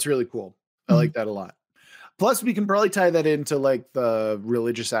 That's really cool. I like that a lot. Plus, we can probably tie that into like the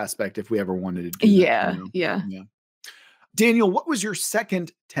religious aspect if we ever wanted to do Yeah, that. yeah. Daniel, what was your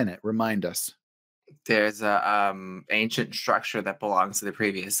second tenet? Remind us. There's a ancient structure that belongs to the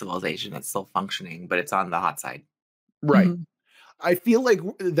previous civilization that's still functioning, but it's on the hot side. Right. Mhm. I feel like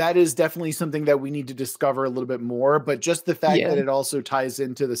that is definitely something that we need to discover a little bit more, but just the fact that it also ties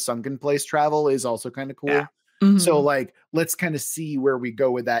into the sunken place travel is also kind of cool. Yeah. So like, let's kind of see where we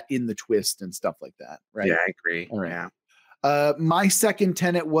go with that in the twist and stuff like that. Right. Yeah, I agree. All right. Yeah. My second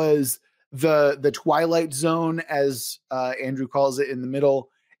tenet was the twilight zone, as Andrew calls it in the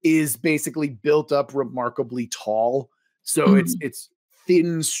middle, is basically built up remarkably tall. So it's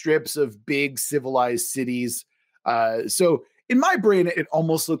thin strips of big civilized cities. So in my brain, it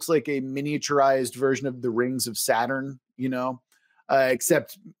almost looks like a miniaturized version of the rings of Saturn,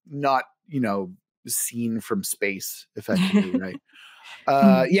 except not, seen from space effectively, right?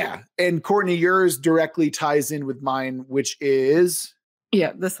 Yeah. And Courtney, yours directly ties in with mine, which is...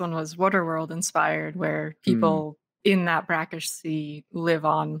 Yeah, this one was Waterworld inspired, where people in that brackish sea live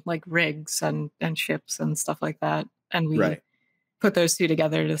on like rigs and ships and stuff like that. And we put those two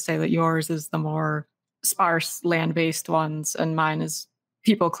together to say that yours is the more sparse land-based ones, and mine is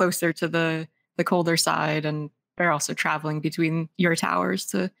people closer to the colder side, and they're also traveling between your towers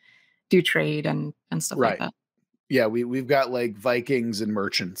to do trade and stuff like that. Yeah, we've got like Vikings and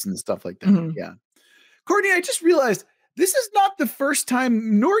merchants and stuff like that. Yeah. Courtney, I just realized this is not the first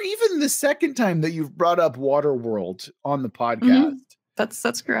time, nor even the second time that you've brought up Waterworld on the podcast.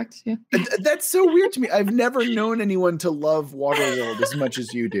 That's correct. Yeah. That's so weird to me. I've never known anyone to love Waterworld as much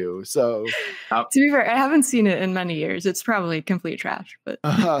as you do. So to be fair, I haven't seen it in many years. It's probably complete trash, but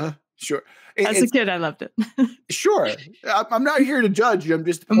sure. As a kid, I loved it. Sure. I'm not here to judge you. I'm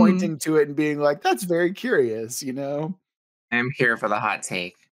just pointing to it and being like, that's very curious, I'm here for the hot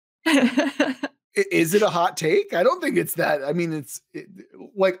take. Is it a hot take? I don't think it's that. I mean,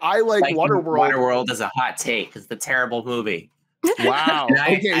 I like Waterworld. Waterworld is a hot take. It's the terrible movie. Wow.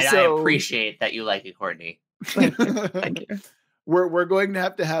 I appreciate that you like it, Courtney. Thank you. We're going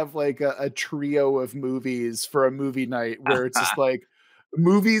to have like a trio of movies for a movie night where it's just like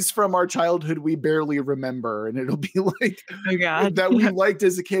movies from our childhood we barely remember, and it'll be like that we liked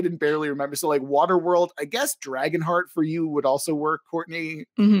as a kid and barely remember. So like Waterworld, I guess Dragonheart for you would also work, Courtney.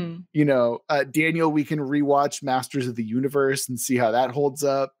 Daniel, we can rewatch Masters of the Universe and see how that holds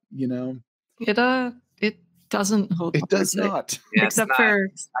up. It doesn't hold up. It does not. Yeah,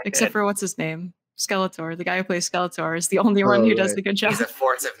 except for what's his name? Skeletor. The guy who plays Skeletor is the only one who does a good job. He's a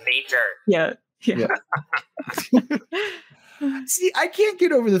force of nature. Yeah. See, I can't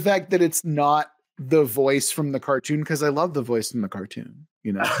get over the fact that it's not the voice from the cartoon, because I love the voice from the cartoon.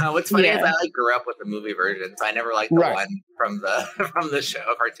 What's funny is I grew up with the movie version, so I never liked the one from the show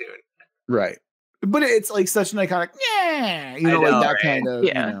cartoon. Right, but it's like such an iconic, like that kind of,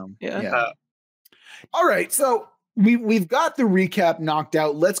 yeah. All right, so we've got the recap knocked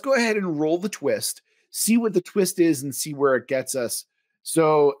out. Let's go ahead and roll the twist, see what the twist is, and see where it gets us.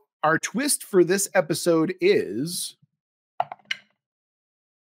 So our twist for this episode is...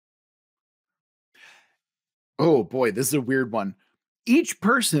 Oh boy, this is a weird one. Each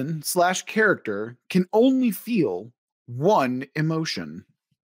person / character can only feel one emotion.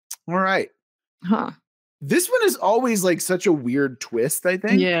 All right. This one is always like such a weird twist, I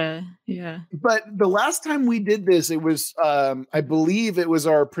think. Yeah. But the last time we did this, it was, I believe it was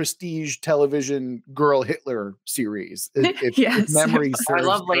our prestige television Girl Hitler series. If memory serves I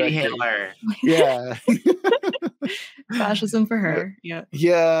love Lady correctly. Hitler. Yeah. Fascism for her. Yeah.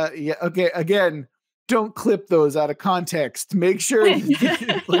 Yeah. Okay. Again, don't clip those out of context. Make sure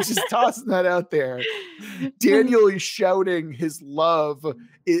let's just toss that out there. Daniel is shouting his love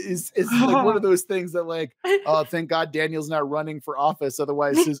is like one of those things that like, oh, thank God Daniel's not running for office.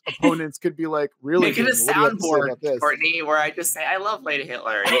 Otherwise his opponents could be like, really? Make it a soundboard, Courtney, where I just say, I love Lady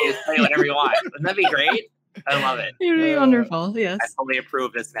Hitler. And you just say whatever you want. Wouldn't that be great? I love it. It'd be wonderful. Yes. I fully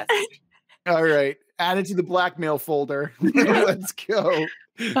approve this message. All right. Add it to the blackmail folder. Let's go.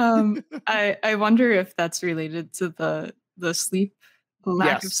 I wonder if that's related to the sleep,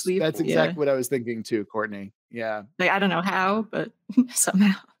 lack of sleep. That's exactly what I was thinking too, Courtney. Yeah. Like, I don't know how, but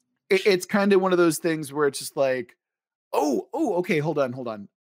somehow. It's kind of one of those things where it's just like, okay, hold on.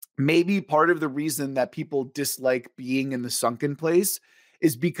 Maybe part of the reason that people dislike being in the sunken place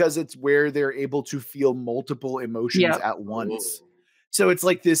is because it's where they're able to feel multiple emotions at once. So it's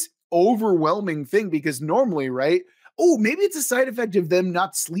like this overwhelming thing because normally, right? Oh, maybe it's a side effect of them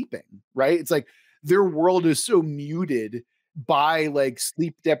not sleeping, right? It's like their world is so muted by like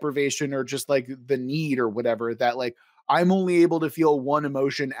sleep deprivation or just like the need or whatever that like I'm only able to feel one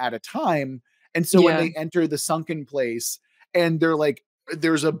emotion at a time. And so when they enter the sunken place and they're like,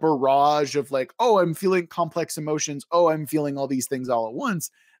 there's a barrage of like, oh, I'm feeling complex emotions. Oh, I'm feeling all these things all at once,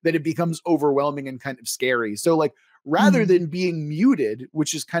 that it becomes overwhelming and kind of scary. So like, rather than being muted,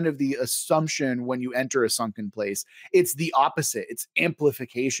 which is kind of the assumption when you enter a sunken place, it's the opposite. It's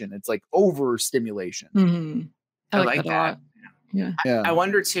amplification. It's like overstimulation. I like that a lot. Yeah. I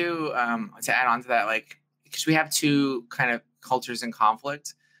wonder too, to add on to that, like, because we have two kind of cultures in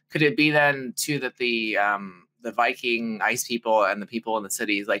conflict, could it be then too that the Viking ice people and the people in the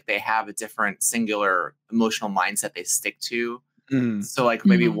cities, like they have a different singular emotional mindset they stick to? So like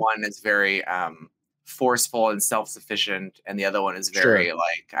maybe one is very forceful and self-sufficient and the other one is very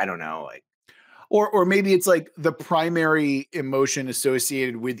like, I don't know, like, or maybe it's like the primary emotion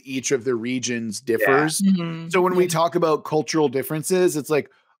associated with each of the regions differs. So when we talk about cultural differences, it's like,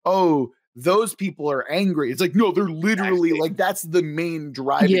 oh, those people are angry. It's like, no, they're literally like, that's the main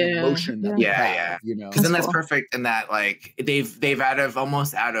driving emotion that we have, you know? Because then that's perfect in that like they've out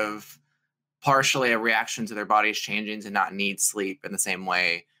of partially a reaction to their bodies changing to not need sleep in the same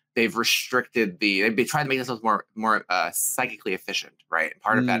way. They've restricted they've been trying to make themselves more psychically efficient, right? And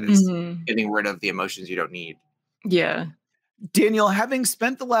part of that is getting rid of the emotions you don't need. Yeah. Daniel, having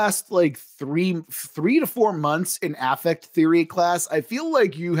spent the last like three to 4 months in affect theory class, I feel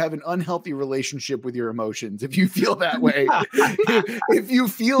like you have an unhealthy relationship with your emotions. If you feel that way, if you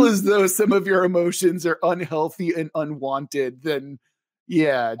feel as though some of your emotions are unhealthy and unwanted, then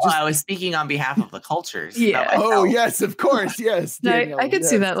yeah. Well, I was speaking on behalf of the cultures. Yeah. Oh, yes, of course. Yes. Daniel, I could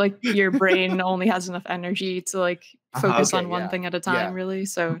see that. Like your brain only has enough energy to like focus on one thing at a time, really.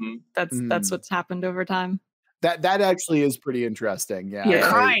 So that's what's happened over time. That actually is pretty interesting. Yeah. You're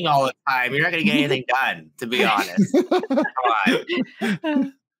crying all the time. You're not going to get anything done, to be honest. Come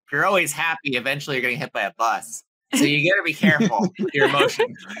on. You're always happy. Eventually, you're getting hit by a bus. So you got to be careful with your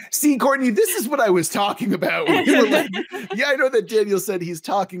emotions. See, Courtney, this is what I was talking about. Like, yeah, I know that Daniel said he's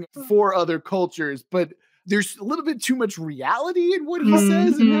talking for other cultures, but there's a little bit too much reality in what he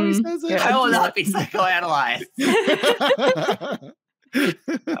says and how he says it. I will not be psychoanalyzed.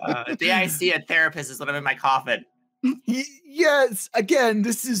 The day I see a therapist is when I'm in my coffin. Yes, again,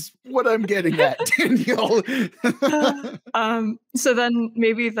 this is what I'm getting at, Daniel. So then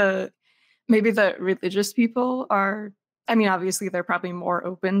maybe the religious people are, I mean, obviously they're probably more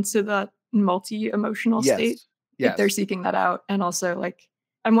open to that multi-emotional state if they're seeking that out. And also like,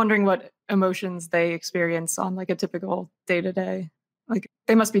 I'm wondering what emotions they experience on like a typical day-to-day. Like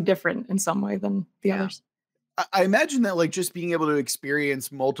they must be different in some way than the others. I imagine that like just being able to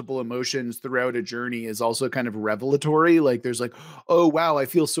experience multiple emotions throughout a journey is also kind of revelatory. Like there's like, oh, wow, I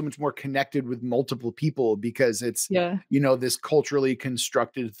feel so much more connected with multiple people because it's, you know, this culturally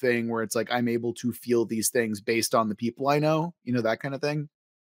constructed thing where it's like, I'm able to feel these things based on the people I know, you know, that kind of thing.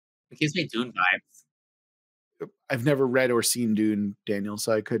 It gives me Dune vibes. I've never read or seen Dune, Daniel,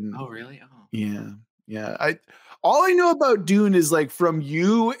 so I couldn't. Oh, really? Oh. Yeah. All I know about Dune is like from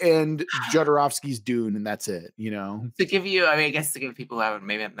you and Jodorowsky's Dune, and that's it, you know? To give you, I mean, I guess to give people who haven't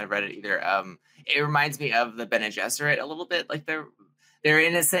read it either, it reminds me of the Bene Gesserit a little bit. Like they're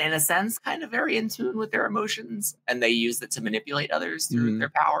in a sense kind of very in tune with their emotions, and they use it to manipulate others through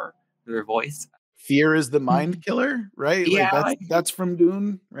their power, through their voice. Fear is the mind killer, right? Yeah, like that's from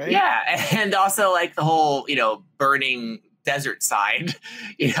Dune, right? Yeah, and also like the whole, you know, burning desert side,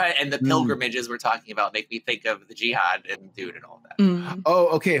 you know, and the pilgrimages we're talking about make me think of the jihad and Dune and all that. Oh,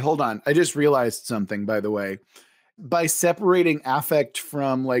 okay, hold on. I just realized something, by the way. By separating affect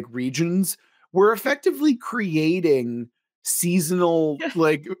from like regions, we're effectively creating seasonal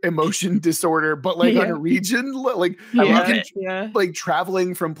like emotion disorder, but like on a region, like like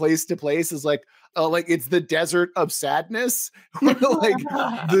traveling from place to place is like it's the desert of sadness, like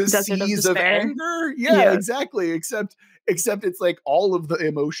the seas of anger. Yeah, exactly. Except it's like all of the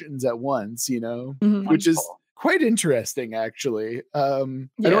emotions at once, you know, which is quite interesting, actually. I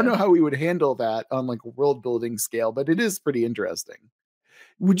don't know how we would handle that on like a world building scale, but it is pretty interesting.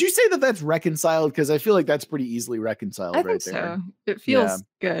 Would you say that that's reconciled? Because I feel like that's pretty easily reconciled I think there. So. It feels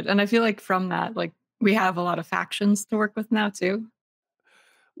good. And I feel like from that, like we have a lot of factions to work with now too.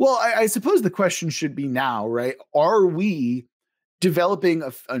 Well, I suppose the question should be now, right? Are we developing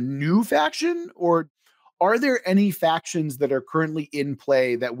a new faction, or are there any factions that are currently in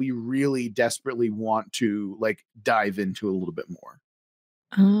play that we really desperately want to like dive into a little bit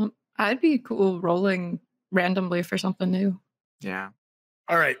more? I'd be cool rolling randomly for something new. Yeah.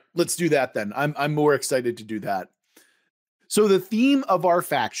 All right, let's do that then. I'm more excited to do that. So the theme of our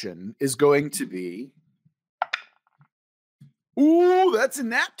faction is going to be, ooh, that's a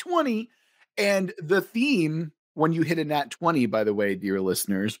nat 20. And the theme, when you hit a nat 20, by the way, dear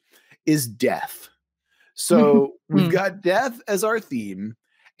listeners, is death. So we've got death as our theme.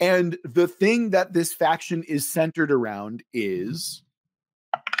 And the thing that this faction is centered around is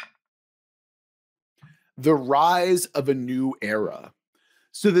the rise of a new era.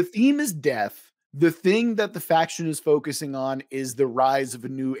 So the theme is death. The thing that the faction is focusing on is the rise of a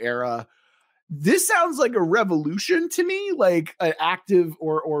new era. This sounds like a revolution to me, like an active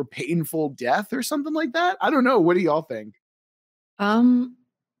or painful death or something like that. I don't know. What do y'all think?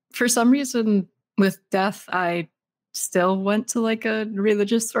 For some reason with death, I still went to like a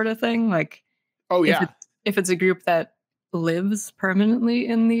religious sort of thing. Like, oh yeah, if it's a group that lives permanently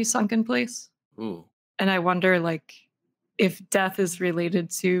in the sunken place. Ooh. And I wonder, like, if death is related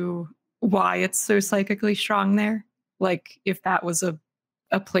to why it's so psychically strong there. Like, if that was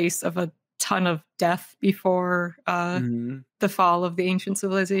a place of a ton of death before the fall of the ancient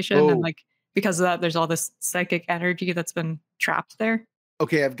civilization, and like because of that, there's all this psychic energy that's been trapped there.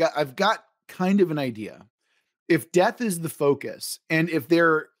 Okay, I've got kind of an idea. If death is the focus, and if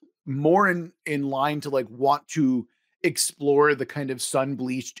they're more in line to like want to explore the kind of sun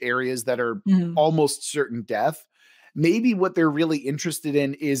bleached areas that are almost certain death, maybe what they're really interested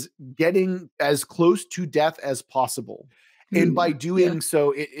in is getting as close to death as possible. And by doing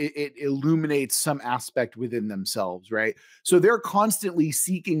so, it illuminates some aspect within themselves, right? So they're constantly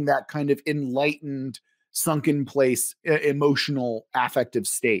seeking that kind of enlightened, sunken place, emotional, affective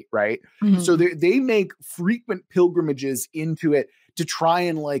state, right? So they make frequent pilgrimages into it to try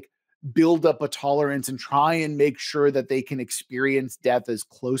and like build up a tolerance and try and make sure that they can experience death as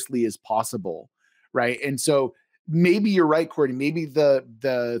closely as possible, right? And so maybe you're right, Courtney. Maybe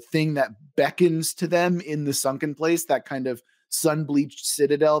the thing that beckons to them in the sunken place, that kind of sun-bleached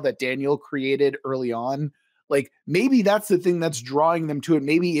citadel that Daniel created early on, like maybe that's the thing that's drawing them to it.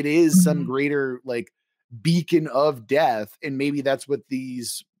 Maybe it is some greater like beacon of death, and maybe that's what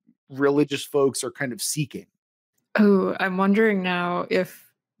these religious folks are kind of seeking. Oh, I'm wondering now if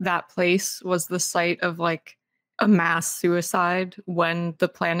that place was the site of like a mass suicide when the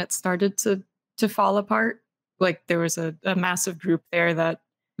planet started to fall apart. Like there was a massive group there that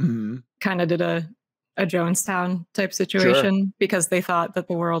kind of did a Jonestown type situation because they thought that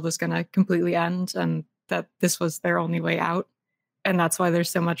the world was going to completely end and that this was their only way out. And that's why there's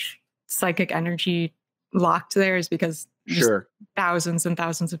so much psychic energy locked there, is because thousands and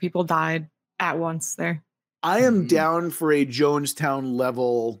thousands of people died at once there. I am down for a Jonestown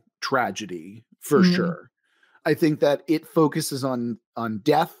level tragedy for sure. I think that it focuses on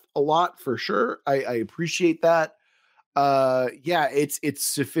death a lot for sure. I appreciate that. Yeah, it's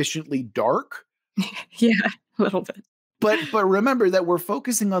sufficiently dark. Yeah, a little bit. But remember that we're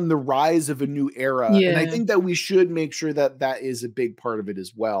focusing on the rise of a new era. And I think that we should make sure that that is a big part of it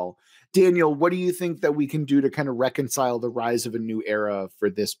as well. Daniel, what do you think that we can do to kind of reconcile the rise of a new era for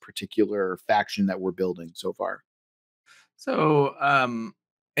this particular faction that we're building so far? So,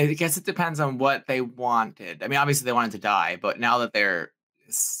 I guess it depends on what they wanted. I mean, obviously they wanted to die, but now that they're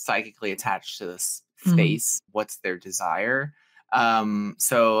psychically attached to this space, what's their desire?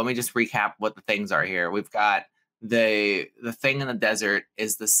 So let me just recap what the things are here. We've got the thing in the desert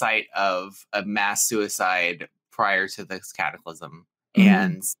is the site of a mass suicide prior to this cataclysm.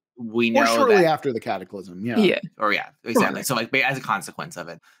 And we know shortly after the cataclysm. Exactly. So like as a consequence of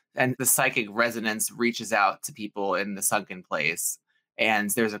it. And the psychic resonance reaches out to people in the sunken place.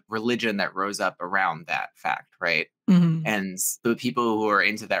 And there's a religion that rose up around that fact, right? And the people who are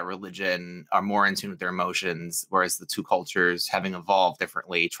into that religion are more in tune with their emotions, whereas the two cultures, having evolved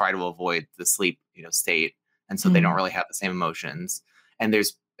differently, try to avoid the sleep, state. And so they don't really have the same emotions. And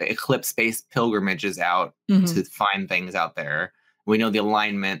there's eclipse-based pilgrimages out to find things out there. We know the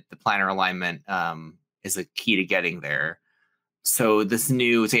alignment, the planar alignment is a key to getting there. So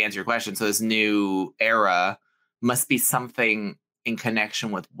to answer your question, so this new era must be something in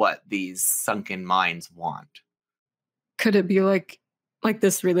connection with what these sunken minds want. Could it be like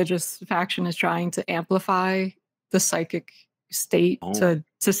this religious faction is trying to amplify the psychic state to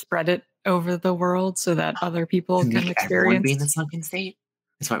spread it over the world so that other people can experience everyone be in the sunken state?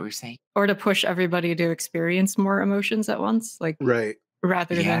 That's what we're saying. Or to push everybody to experience more emotions at once, like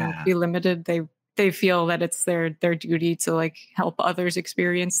rather than be limited. They feel that it's their duty to like help others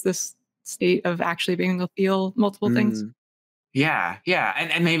experience this state of actually being able to feel multiple things. Yeah.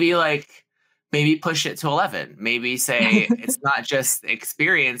 And maybe push it to 11. Maybe say it's not just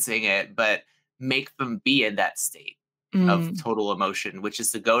experiencing it, but make them be in that state. of total emotion, which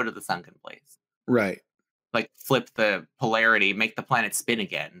is to go to the sunken place. Right. Like flip the polarity, make the planet spin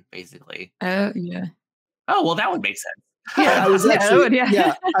again, basically. Yeah. Oh, well, that would make sense. Yeah, I was actually,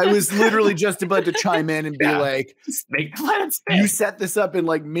 yeah. I was literally just about to chime in and be like, just make the planet spin. You set this up in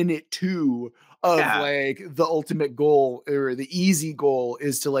like minute 2 of like the ultimate goal, or the easy goal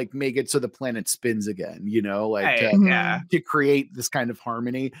is to like make it so the planet spins again, you know, like to create this kind of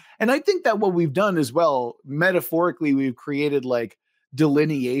harmony. And I think that what we've done as well, metaphorically, we've created like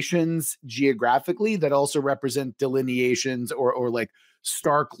delineations geographically that also represent delineations or like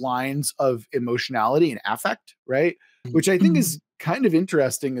stark lines of emotionality and affect, right? Which I think is kind of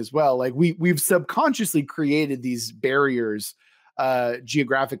interesting as well. Like we've subconsciously created these barriers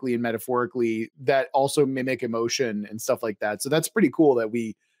geographically and metaphorically that also mimic emotion and stuff like that. So that's pretty cool that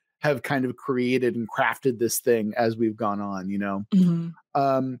we have kind of created and crafted this thing as we've gone on, you know?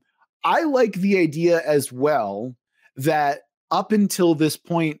 I like the idea as well that up until this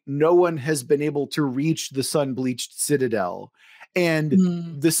point, no one has been able to reach the sun-bleached citadel.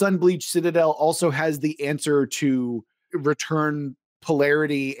 And the sun-bleached citadel also has the answer to return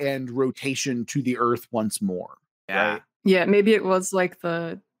polarity and rotation to the Earth once more. Yeah. Right? Yeah, maybe it was like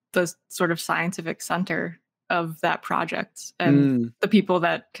the sort of scientific center of that project. And the people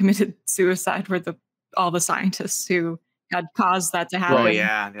that committed suicide were all the scientists who had caused that to happen. Oh,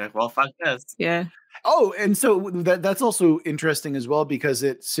 yeah. They're like, well, fuck this. Yeah. Oh, and so that's also interesting as well, because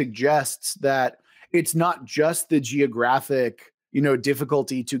it suggests that it's not just the geographic, you know,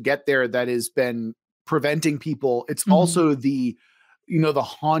 difficulty to get there that has been preventing people. It's also the, you know, the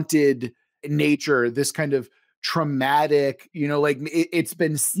haunted nature, this kind of traumatic, you know, like it's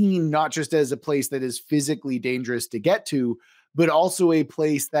been seen not just as a place that is physically dangerous to get to, but also a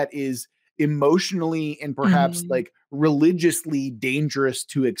place that is emotionally and perhaps like religiously dangerous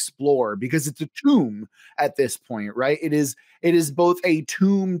to explore, because it's a tomb at this point, right? It is both a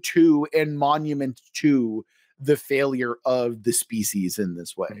tomb to and monument to the failure of the species in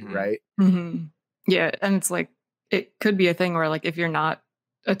this way, right? Yeah, and it's like it could be a thing where like if you're not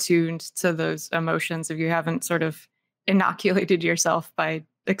attuned to those emotions, if you haven't sort of inoculated yourself by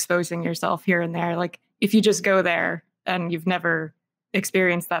exposing yourself here and there, like if you just go there and you've never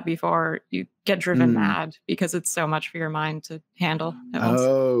experienced that before, you get driven mad because it's so much for your mind to handle at once.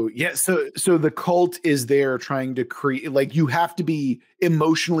 Oh, yeah. So the cult is there trying to create, like, you have to be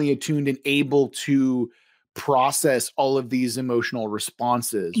emotionally attuned and able to process all of these emotional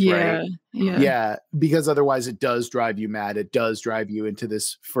responses, right? Yeah, because otherwise it does drive you mad. It does drive you into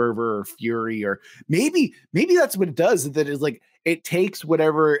this fervor or fury, or maybe that's what it does. That is like it takes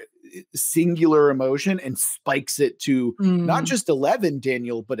whatever singular emotion and spikes it to not just 11,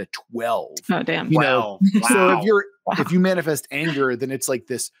 Daniel, but a 12. Oh, damn. You know? So if you manifest anger, then it's like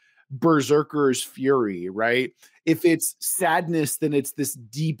this berserker's fury, right? If it's sadness, then it's this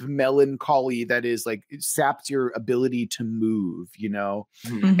deep melancholy that is like it saps your ability to move, you know?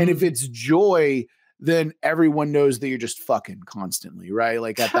 And if it's joy, then everyone knows that you're just fucking constantly, right?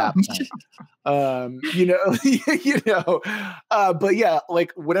 Like at that point, you know, but yeah,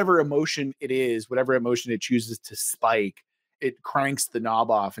 like whatever emotion it is, whatever emotion it chooses to spike, it cranks the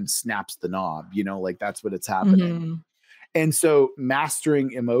knob off and snaps the knob, you know, like that's what it's happening. And so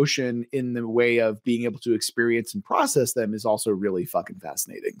mastering emotion in the way of being able to experience and process them is also really fucking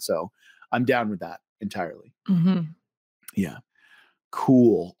fascinating. So I'm down with that entirely. Yeah.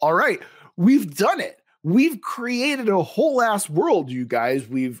 Cool. All right. We've done it. We've created a whole ass world, you guys.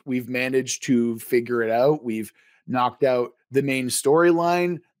 We've managed to figure it out. We've knocked out the main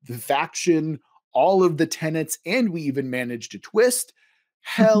storyline, the faction, all of the tenets, and we even managed to twist.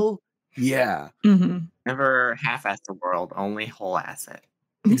 Hell yeah. Never half-ass the world, only whole-ass it.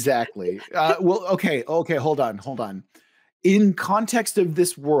 Exactly. Well, okay. Hold on. In context of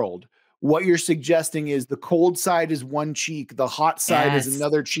this world, what you're suggesting is the cold side is one cheek, the hot side is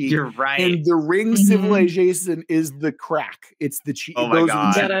another cheek. You're right. And the ring civilization is the crack. It's the cheek. Oh my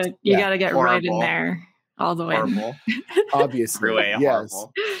God. You gotta get right in there all the way. Horrible. Obviously. Really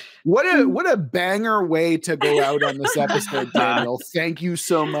horrible. What a banger way to go out on this episode, Daniel. Thank you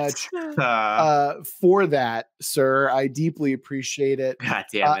so much for that, sir. I deeply appreciate it. God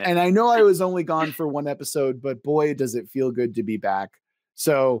damn it. And I know I was only gone for one episode, but boy, does it feel good to be back.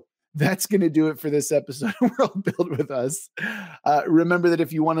 So that's going to do it for this episode of World Build with us. Remember that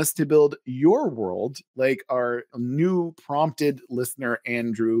if you want us to build your world, like our new prompted listener,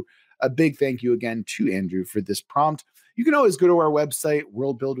 Andrew, a big thank you again to Andrew for this prompt. You can always go to our website,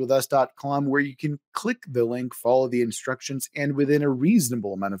 worldbuildwithus.com, where you can click the link, follow the instructions, and within a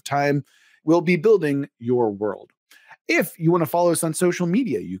reasonable amount of time, we'll be building your world. If you want to follow us on social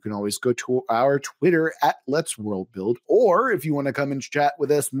media, you can always go to our Twitter at Let's Worldbuild. Or if you want to come and chat with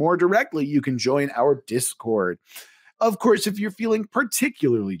us more directly, you can join our Discord. Of course, if you're feeling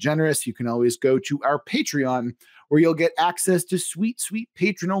particularly generous, you can always go to our Patreon, where you'll get access to sweet, sweet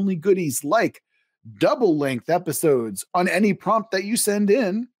patron-only goodies like double-length episodes on any prompt that you send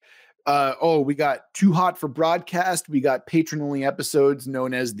in. We got Too Hot for Broadcast. We got patron-only episodes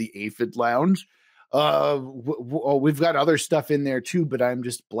known as the Aphid Lounge. We've got other stuff in there too, but I'm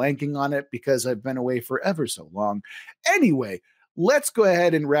just blanking on it because I've been away for ever so long. Anyway, let's go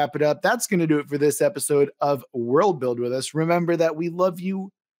ahead and wrap it up. That's going to do it for this episode of World Build with us. Remember that we love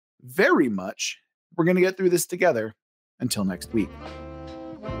you very much. We're going to get through this together. Until next week.